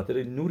یعنی به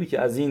خاطر نوری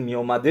که از این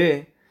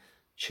میومده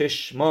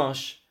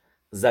چشماش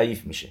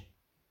ضعیف میشه،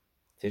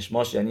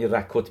 چشماش یعنی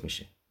رکوت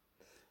میشه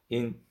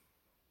این.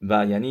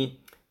 و یعنی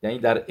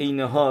در عین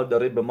حال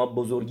داره به ما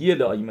بزرگی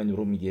لئا ایمنو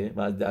رو میگه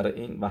و در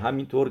این و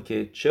همینطور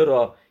که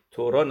چرا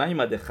تورا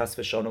نیامده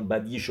خسف شان و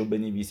بدیشو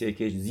بنویسه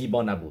که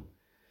زیبا نبود.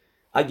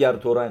 اگر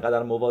تورا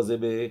اینقدر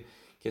مواظبه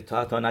که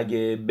تا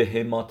نگه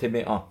بهمات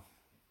مئا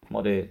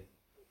مال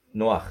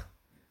نوح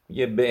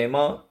میگه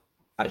بهما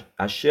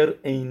اشر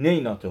عینه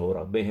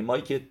ناتهورا،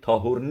 بهمایی که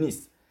طاهور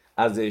نیست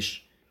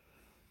ازش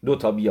 2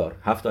 تا بیار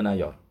 7 تا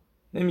نیار،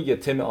 نمیگه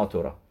تمئا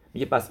تورا.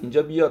 میگه پس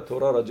اینجا بیاد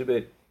تورا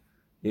راجبه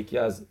یکی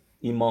از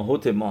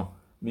ایماهوت ما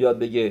بیاد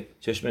بگه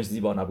چشمش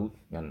زیبا نبود؟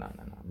 یا نه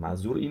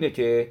منظور اینه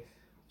که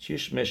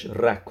چشمش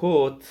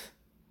رکوت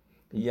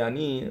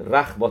یعنی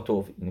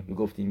رخواتوف، اینه که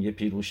گفتیم یه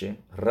پیروشه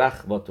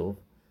رخواتوف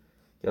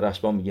که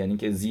رشبا میگه یعنی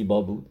که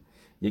زیبا بود.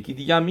 یکی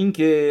دیگه هم این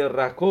که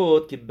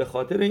رکوت که به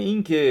خاطر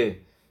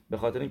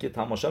اینکه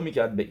تماشا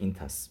میکرد به این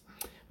تس.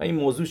 و این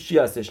موضوع چی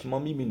هستش که ما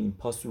میبینیم؟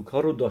 پاسوک ها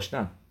رو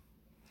داشتن.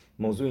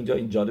 موضوع اینجا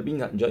این جالب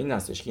اینجا این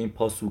هستش که این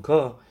پاسوک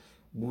ها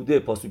بوده،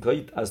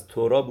 پاسوکایی از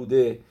تورا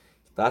بوده،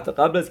 حتی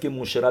قبل از که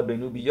موشه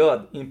ربینو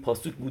بیاد این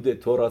پاسوک بوده،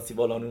 تورا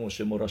سیوالانو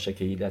موشه مراشک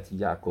کهیلت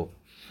یعقوب،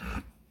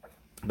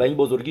 و این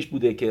بزرگیش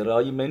بوده که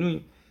رای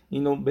منوی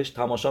اینو بهش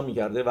تماشا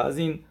میکرده و از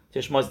این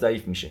چشماش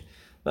ضعیف میشه.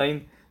 و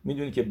این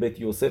میدونی که بیت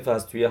یوسف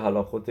از توی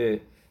حلاخوت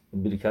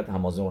بریکت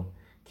همازون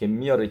که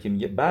میاره که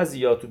میگه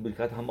بعضیا تو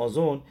بریکت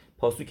همازون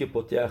پاسوک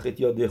پتیاخت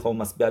یا دخوم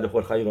مسبل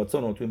خور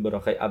خیراتون و تو این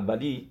براخای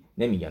اولی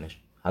نمیگنش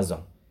هزان،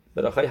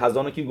 براخای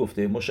هزانو کی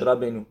گفته؟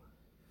 مشرب بینو.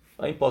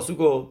 و این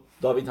پاسوکو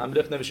داوید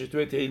هملخ نوشته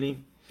توی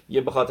تیلیم،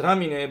 یه به خاطر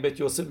همینه بیت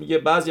یوسف میگه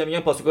بعضیا میگن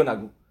پاسوکو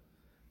نگو،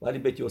 ولی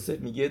بیت یوسف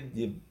میگه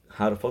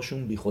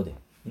حرفاشون بیخوده.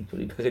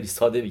 اینطوری خیلی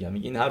ساده میگم،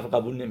 میگه این حرف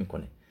قبول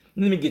نمیکنه.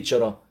 نمیگه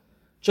چرا؟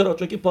 چون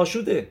که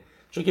پاشوده،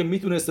 چون که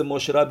میتونسته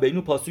مشرب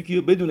بینو پاسوکی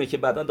رو بدونه که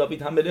بعدا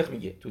داوید هم ملخ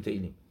میگه تو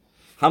تیلیم،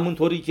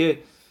 همونطوری که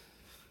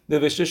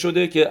نوشته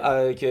شده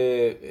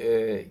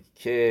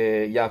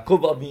که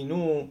یعقوب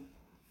آوینو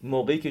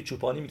موقعی که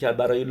چوپانی میکرد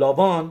برای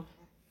لاوان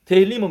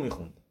تیلیمو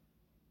میخوند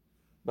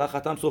و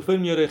ختم سفر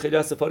میاره. خیلی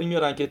از سفاری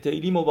میارن که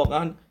تیلیمو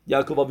واقعا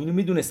یعقوب آوینو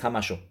میدونست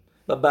همشو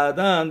و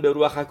بعداً به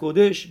روح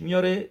القدس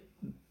میاره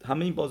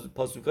همه این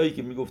پاسوکایی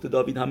که میگفته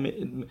داوید هم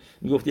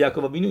میگفته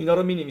یعقوب آوینو اینا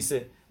رو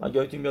مینویسه. و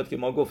یادتون میاد که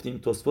ما گفتیم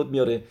توسفوت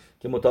میاره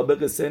که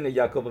مطابق سن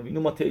یعقوب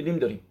آوینو ما تیلیم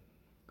داریم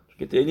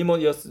که تیلیم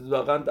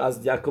واقعا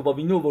از یعقوب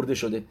آوینو آورده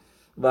شده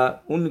و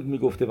اون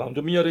میگفته و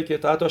اونجا میاره که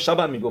تا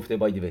شب میگفته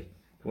بای دی وی.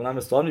 اونم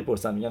سوال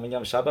میپرسن،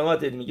 میگم شب ما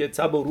تیلیم، میگه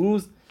شب و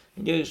روز،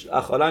 میگه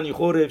اخالن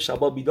یخوره،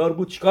 شبا بیدار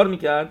بود چیکار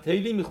میکرد؟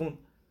 تیلیم میخوند.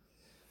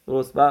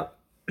 درست.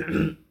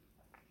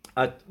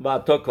 و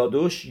تا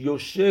کادوش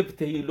یوشب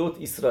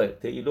تهیلوت اسرائیل،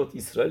 تهیلوت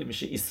اسرائیل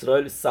میشه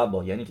اسرائیل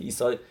سبا، یعنی که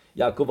عیسی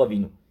یعقوب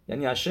آوینو،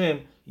 یعنی هشم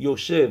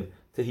یوشب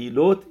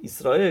تهیلوت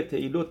اسرائیل،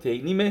 تهیلوت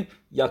تهیلیم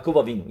یعقوب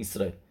آوینو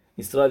اسرائیل،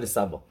 اسرائیل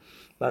سبا.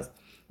 پس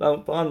و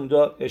فقط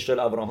اونجا اشتل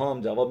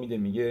ابراهام جواب میده،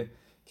 میگه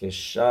که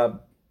شب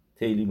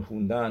تهیلیم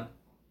خوندن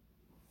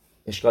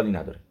اشکالی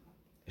نداره.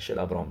 اشتل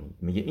ابراهام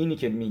میگه اینی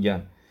که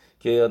میگن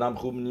که آدم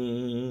خوب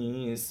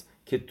نیست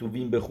که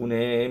توبین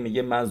بخونه،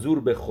 میگه منظور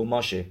به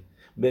خماشه،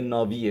 به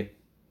ناویه،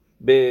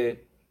 به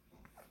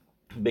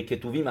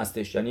کتوبیم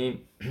هستش، یعنی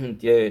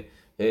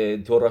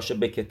توراش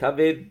به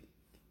کتاب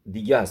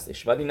دیگه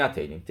هستش ولی نه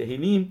تهیلیم.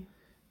 تهیلیم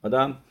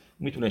آدم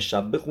میتونه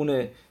شب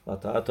بخونه و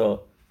حتی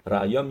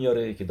رعیا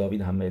میاره که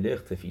داوید هم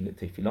ملخ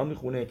تفیلا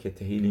میخونه که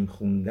تهیلیم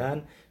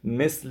خوندن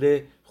مثل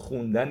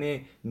خوندن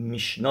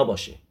میشنا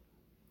باشه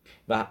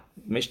و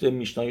مثل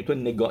میشنای تو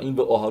نگاهین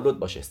و احالوت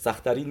باشه،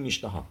 سخت‌ترین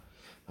میشناها.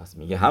 پس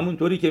میگه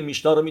همونطوری که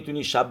میشنا رو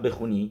میتونی شب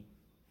بخونی،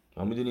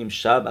 ما میدونیم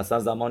شب اصلا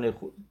زمان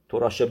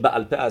توراش به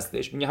الپه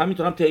هستش، میگه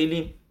همینطور هم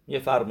تهیلیم یه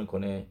فرق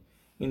میکنه.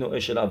 اینو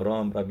اشل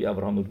ابراهام ربی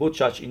ابراهام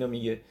بوچچ اینو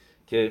میگه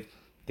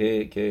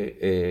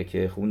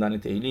که خوندن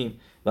تهیلیم.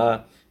 و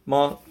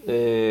ما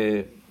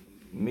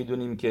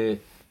میدونیم که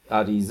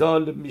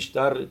اریزال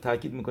بیشتر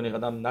تاکید میکنه که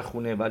آدم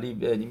نخونه، ولی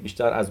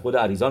بیشتر از قول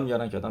اریزال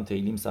میارن که آدم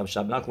تهیلیم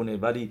شب نخونه،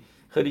 ولی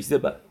خیلی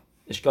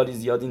اشکالی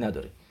زیادی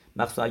نداره،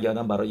 مخصوصا اگر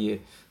آدم برای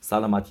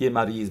سلامتی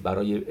مریض،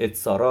 برای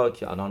اتسارا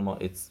که الان ما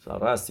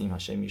اتسارا هستیم،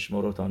 هشه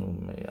میشمر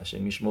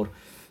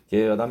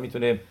که آدم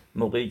میتونه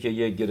موقعی که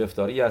یه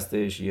گرفتاری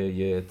هستش،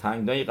 یه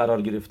تنگنایی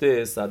قرار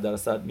گرفته،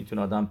 100%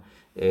 میتونه آدم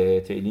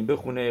تهیلیم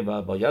بخونه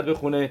و باید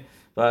بخونه.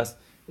 پس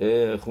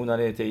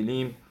خوندن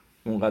تهیلیم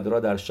اونقدر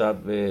در شب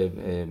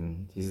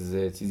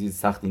چیزی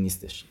سختی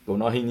نیستش،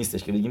 گناهی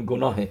نیستش که بگیم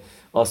گناه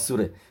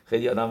آسوره.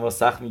 خیلی آدم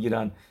سخت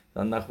میگیرن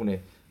نخونه.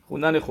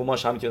 خوندن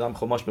خماش هم که آدم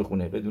خماش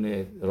بخونه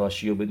بدون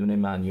راشی و بدون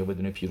معنی و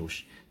بدون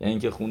پیروش، یعنی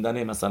اینکه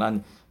خوندن مثلا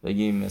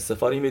بگیم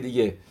سفاریم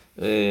دیگه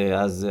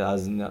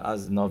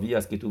از ناوی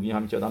از کتوبی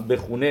هم که آدم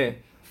بخونه،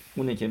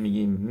 اونه که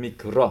میگیم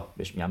میکرا،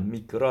 بهش میگم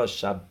میکرا،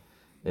 شب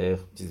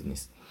چیزی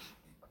نیست.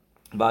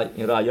 و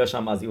این رعیاش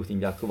هم از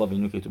گفتیم یعقوب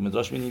آوینو که تو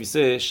مدراش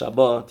می‌نویسه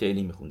شبا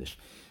تهیلیم میخوندش.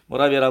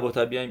 مربی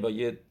ربوتا بیایم با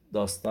یه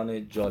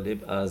داستان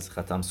جالب از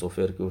ختم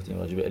سفر که گفتیم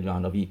راجع به علم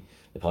حنابی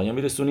به پایان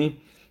میرسونیم.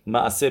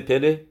 معسه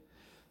پله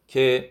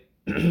که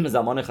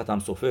زمان ختم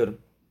سفر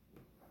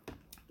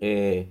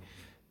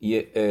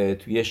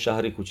توی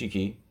شهر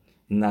کوچیکی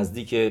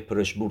نزدیک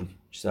پرشبورگ،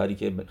 شهری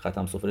که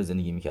ختم سفر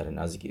زندگی میکرده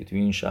نزدیک، توی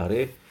این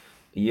شهره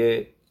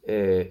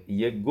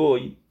یه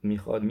گوی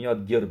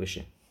میاد گر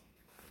بشه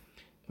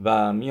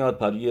و میاد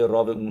پروی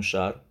راو اون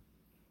شهر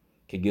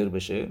که گر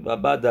بشه و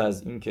بعد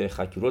از اینکه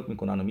خکیروت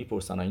میکنن و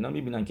میپرسن اینا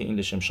میبینن که این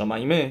لشم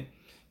شمایمه،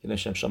 که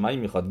لشم شمایی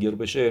میخواد گر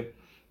بشه،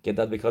 که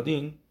داد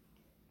بکادین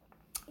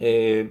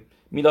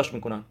میلاش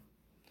میکنن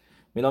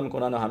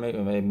و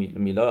همه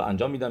میلا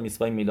انجام میدن.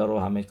 میسوای میلا رو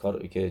همه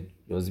کار که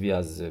جزوی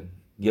از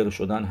گر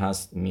شدن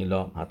هست،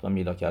 میلا حتما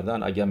میلا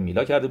کردن. اگر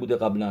میلا کرده بوده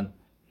قبلا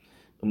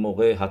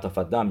موقع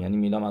حتفدم، یعنی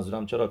میلا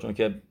منظورم چرا؟ چون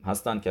که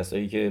هستن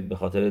کسایی که به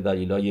خاطر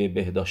دلایل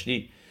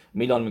بهداشتی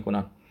میلان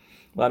میکنن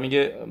و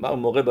میگه اون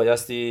موقع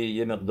بایستی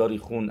یه مقداری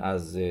خون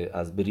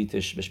از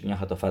بریتش بهش میگن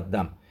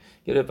حتفدم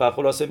گرفت و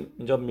خلاصه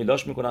اینجا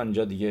میلاش میکنن،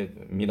 اینجا دیگه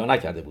میلا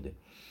نکرده بوده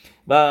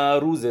و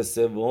روز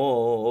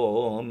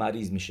سوم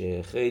مریض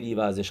میشه، خیلی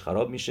وضعش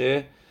خراب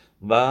میشه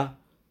و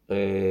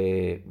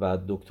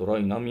دکترها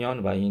اینا میان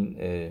و این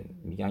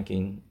میگن که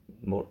این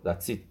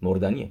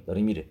مردنیه،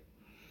 داره میره.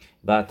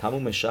 و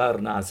تموم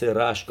شهر نعسه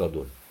رش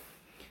گادول.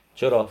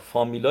 چرا؟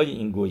 فامیلای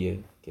این گویه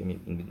که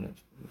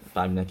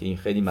فهمیدن که این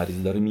خیلی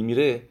مریضی داره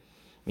میمیره،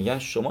 میگن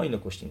شما اینو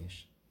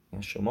کشتینش،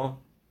 میگن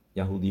شما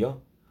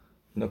یهودیا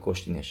اینو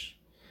کشتینش،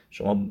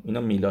 شما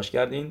اینو میلاش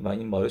کردین و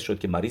این باعث شد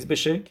که مریض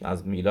بشه، که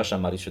از میلاش هم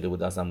مریض شده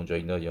بود از همونجا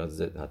اینا، یا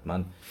حتما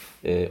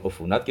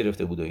عفونت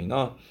گرفته بود و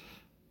اینا،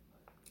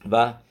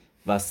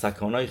 و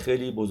سکانای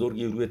خیلی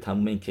بزرگی روی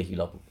تمام این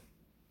کهیلا بود.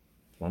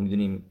 ما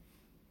میدونیم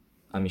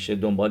همیشه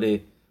دنبال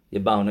یه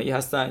بهانه‌ای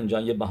هستن،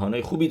 اینجا یه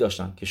بهانه خوبی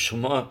داشتن که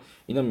شما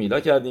اینو میلا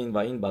کردین و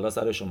این بلا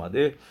سرش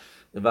اومده.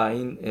 و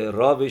این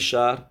راو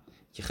شهر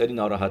که خیلی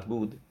ناراحت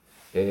بود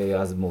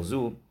از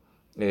موضوع،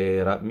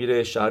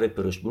 میره شهر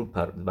پرشبورگ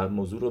و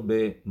موضوع رو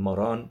به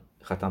ماران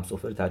ختم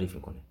سفر تعریف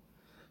میکنه.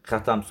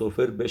 ختم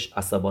سفر بهش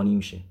عصبانی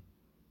میشه،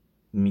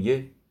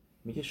 میگه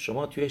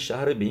شما توی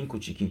شهر به این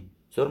کوچیکی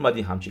چرا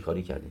اومدی همچی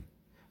کاری کردین؟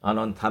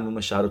 الان تمام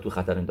شهر رو تو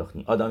خطر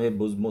انداختین، آدم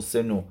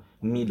مسن و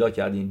میلا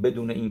کردین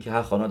بدون اینکه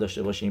حق خانه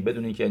داشته باشین،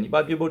 بدون اینکه یعنی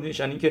بعد ببردینش،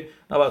 یعنی که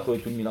نباید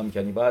خودتون میلا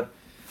میکنین، بعد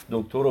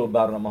دکتر و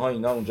برنامه‌ها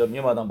اینا اونجا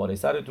میومدن بالای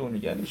سرتون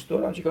میگن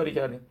چطور همچی کاری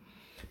کردین؟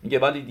 میگه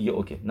ولی دیگه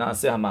اوکی،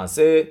 نعسه هم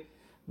نعسه.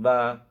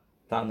 و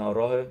تنها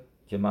راه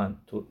که من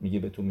میگه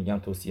به تو میگم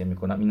توصیه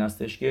میکنم این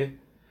هستش که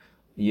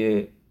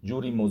یه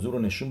جوری موضوع رو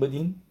نشون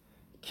بدین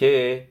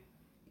که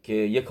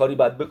یه کاری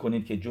باید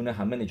بکنید که جون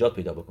همه نجات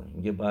پیدا بکنید.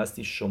 میگه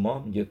بایستی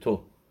شما، میگه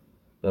تو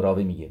به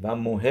راوی میگه، و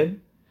مهم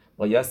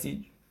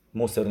بایستی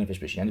مصر نفش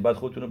بشین، یعنی باید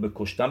خودتون رو به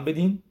کشتن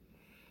بدین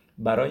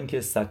برای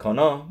اینکه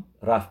سکانا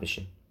رفع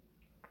بشه،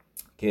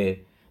 که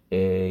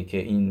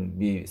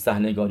این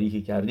صحنه‌گاری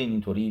که کردین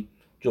اینطوری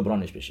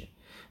جبرانش بشه.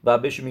 و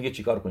بهشون میگه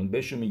چیکار کنید؟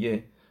 بهشون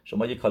میگه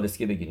شما یه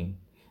کالسکه بگیرین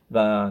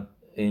و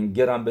این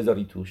گرم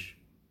بذاری توش،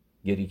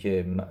 گری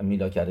که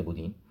میلا کرده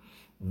بودین،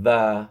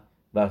 و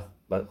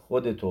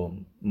خودتو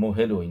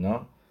مهل و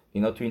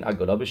اینا تو این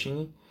عگالا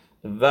بشینی،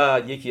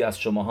 و یکی از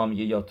شماها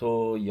میگه یا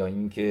تو یا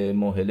این که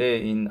مهله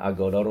این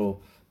عگالا رو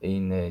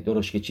این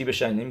درشکه چی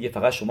بشن، نمیگه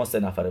فقط شما 3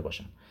 نفره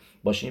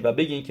باشین و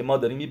بگین که ما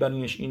داریم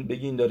میبرینش، این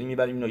بگین داریم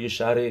میبریم اینو یه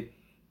شهر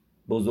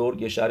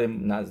بزرگ، یه شهر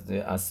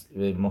از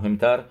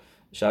مهمتر،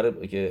 شهر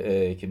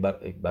که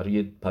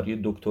برای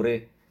دکتر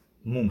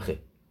مومخه.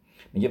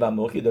 میگه و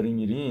موقعی که دارین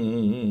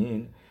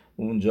میرین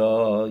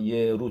اونجا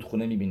یه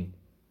رودخونه میبینید،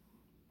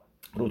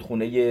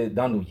 رودخونه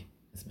دانوی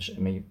اسمش.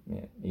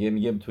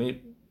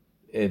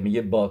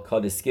 میگه با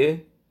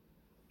کالسکه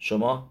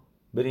شما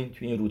برین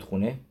توی این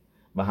رودخونه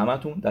و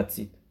همتون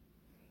دستید.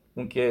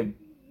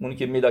 اونی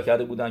که میلا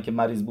کرده بودن که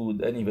مریض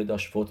بود نیوه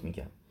داشت فوت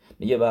میکرد،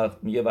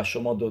 میگه و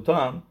شما دوتا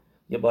هم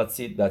یه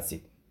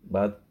دستید،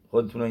 بعد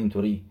خودتون رو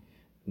اینطوری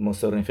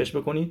مصر نفش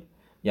بکنید،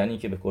 یعنی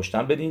که به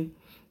کشتن بدین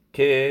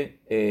که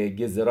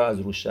گزرا از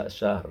روش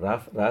شهر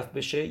رفت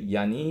بشه،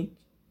 یعنی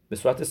به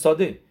صورت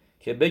ساده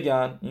که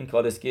بگن این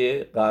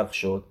کالسکه غرق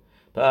شد،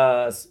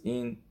 پس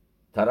این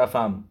طرف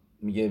هم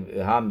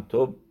میگه هم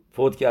تو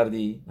فوت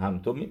کردی، هم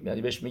تو،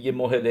 یعنی بهش میگه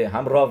مهله،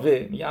 هم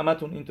راوه، میگه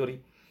همتون اینطوری.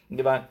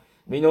 میگه و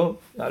اینو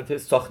البته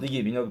ساختگی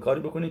اینو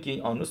کاری بکنه که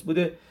این آنوس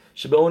بوده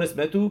شبه اونس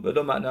متو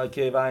بلا معنا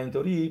که و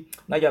اینطوری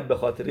نگم به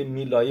خاطر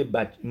میلای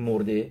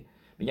مرده،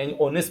 میگن این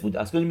اونس بوده.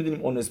 از کجا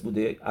میدونیم اونس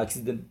بوده؟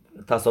 اکسید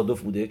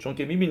تصادف بوده، چون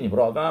که میبینیم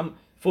راوه هم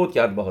فوت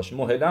کرد باهاش،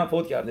 مهله هم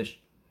فوت کردش.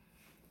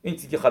 این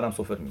چیزی که ختم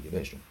سفر میگه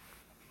بهشون.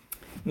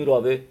 این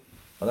راوه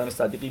آدم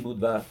صدیقی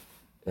بود و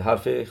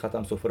حرف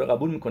ختم سفره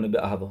قبول میکنه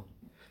به احوا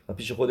و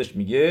پیش خودش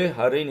میگه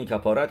هر این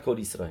کفارت کل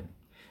اسرائیل،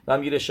 و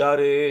میره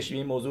شهرش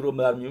این موضوع رو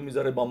برمیون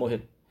میذاره با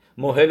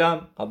مهل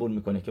هم قبول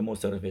میکنه که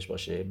مصرفش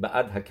باشه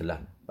بعد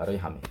هکلن برای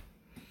همه،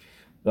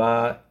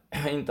 و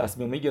این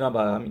تصمیم میگیرن و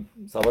همین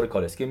سوار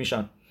کالسکه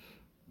میشن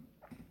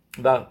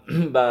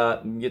و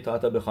میگه تا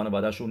حتی به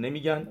خانواده‌شون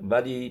نمیگن،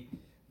 ولی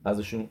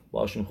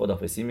باشون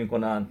خداحافظی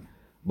میکنن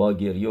با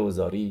گریه و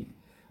زاری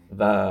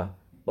و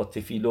با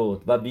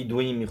تفیلوت و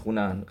ویدویی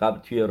میخونن قبل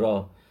توی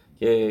راه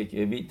که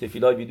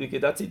تفیلای ویدویی که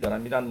دستی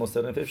دارن میرن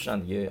مصرفشن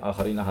دیگه،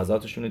 آخرین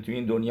لحظاتشونه توی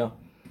این دنیا.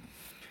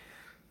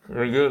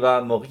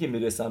 و موقعی که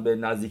میرسن به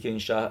نزدیک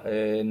این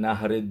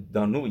نهر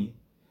دانوی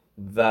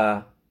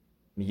و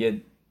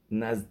میگه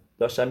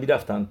داشتن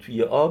میرفتن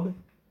توی آب،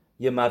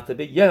 یه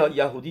مرتبه یه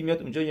یهودی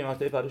میاد اونجا، یه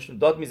مرتبه پرشون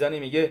داد میزنه،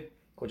 میگه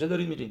کجا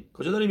داری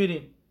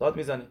میرین؟ داد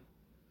میزنه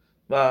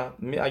و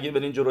اگه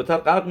برین جلوتر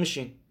غرق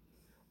میشین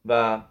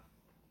و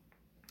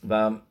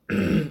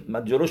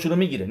جلوشون رو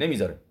میگیره،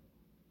 نمیذاره،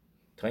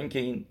 تا اینکه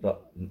این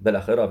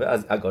بالاخره راوه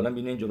از عگالا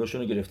میبینه این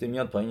جلوشون رو گرفته،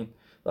 میاد پایین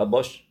و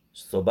باش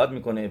صحبت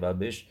میکنه و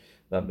بهش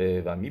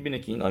و میبینه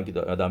که این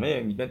آدمه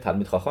میبینه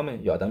تلمید خاخامه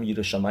یا آدم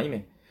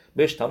یرشماییمه،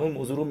 بهش تمام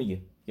موضوع رو میگه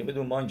که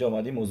بدون ما اینجا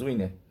اومدیم موضوع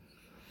اینه.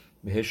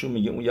 بهشون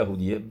میگه اون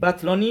یهودیه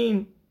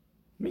بطلانیم،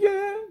 میگه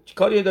چی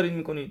کاری دارین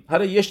میکنید؟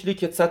 هر یشلی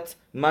که ست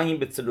من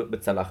به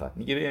چلخه،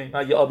 میگه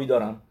من یه آبی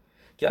دارم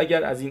که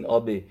اگر از این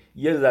آب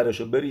یه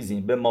ذرهشو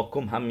بریزیم به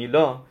ماکم هم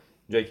میلا،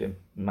 جایی که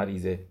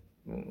مریضه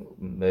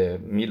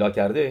میلا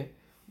کرده،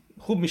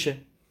 خوب میشه.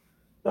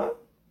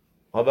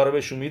 آبا رو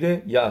بهشون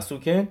میده یا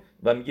اسوکن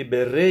و میگه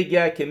به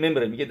رگه که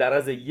ممره، میگه در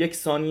از 1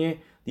 ثانیه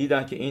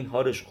دیدن که این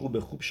هارش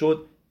خوب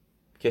شد،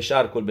 که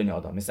شر کل بنی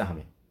آدم مثل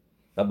همه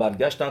و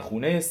برگشتن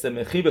خونه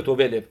سمخی به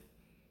توبلب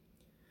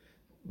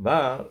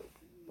و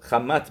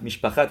خمت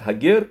میشپخت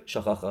هگر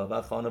شخاخه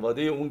و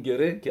خانواده اون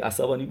گره که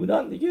عصبانی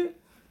بودن دیگه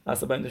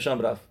عصبانی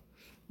داشتم رفت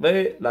و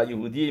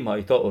لیهودی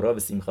مایتا اورا و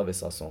سیمخا و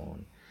ساسون.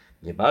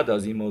 یه بعد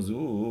از این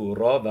موضوع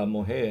را و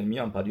مهر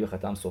میان پریو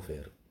ختم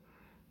سفر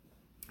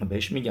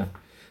بهش میگن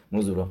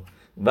موضوع را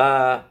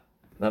و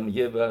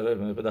میگه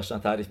داشتن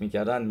تعریف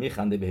میکردن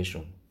میخنده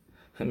بهشون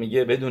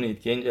میگه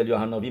بدونید که این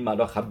الیاهنبی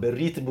ملاخ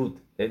بریت بود،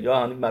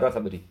 الیاهنبی ملاخ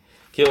بریت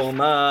که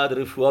اومد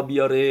رفوا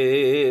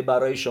بیاره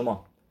برای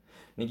شما.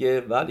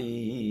 میگه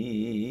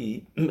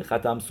ولی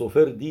ختم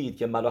سفر دید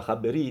که ملاخ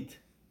بریت،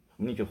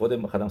 اونی که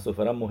خود ختم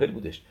سفر هم مهل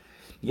بودش،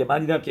 میگه من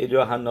دیدم که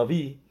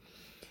الیاهنبی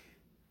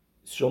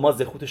شما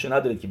زخوتشو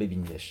ندارید که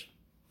ببینیدش،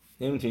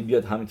 نمیتونید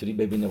بیاد همینطوری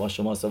ببینه با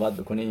شما صحبت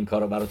بکنه این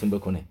کارو براتون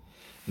بکنه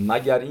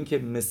مگر اینکه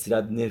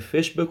مسرت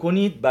نفش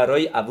بکنید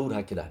برای عبور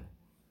هکلن.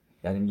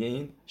 یعنی میگه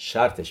این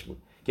شرطش بود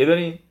که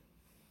برین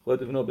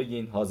خودتون رو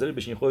بگین حاضر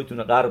بشین خودتون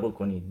رو غرق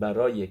بکنید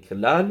برای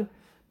کلل.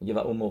 میگه و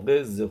اون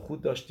موقع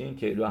زخوت داشتین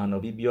که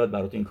الیاهنبی بیاد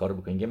براتون این کارو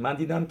بکنه. من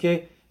دیدم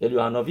که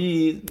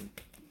الیاهنبی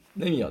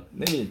نمیاد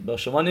با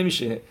شما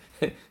نمیشه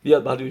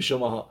بیاد برای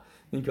شما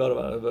این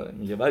کارو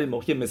میگه ولی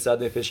موقعی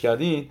مسرت نفش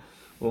کردین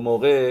اون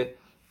موقع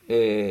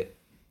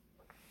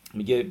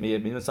میگه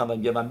میدونستم و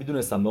میگه من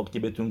میدونستم موقعی که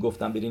بهتون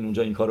گفتم برین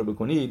اونجا این کارو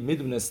بکنید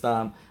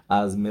میدونستم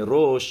از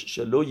مروش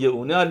شلو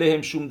یونه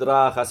علیهم شوم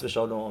درخ حسب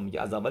شالوم.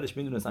 میگه از اولش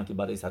میدونستم که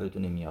برای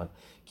سرتون نمیاد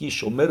که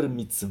شومر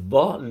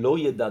میتوا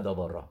لوی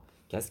دداوارا،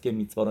 کسی که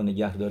میتوا رو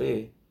نگه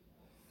داره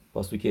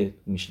واسه که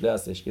میشله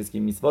هستش، کسی که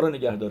میتوا رو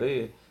نگه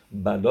داره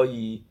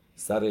بلایی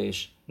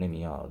سرش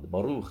نمیاد.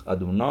 باروخ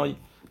ادونای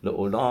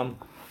لعولام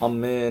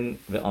آمین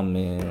و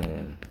آمین.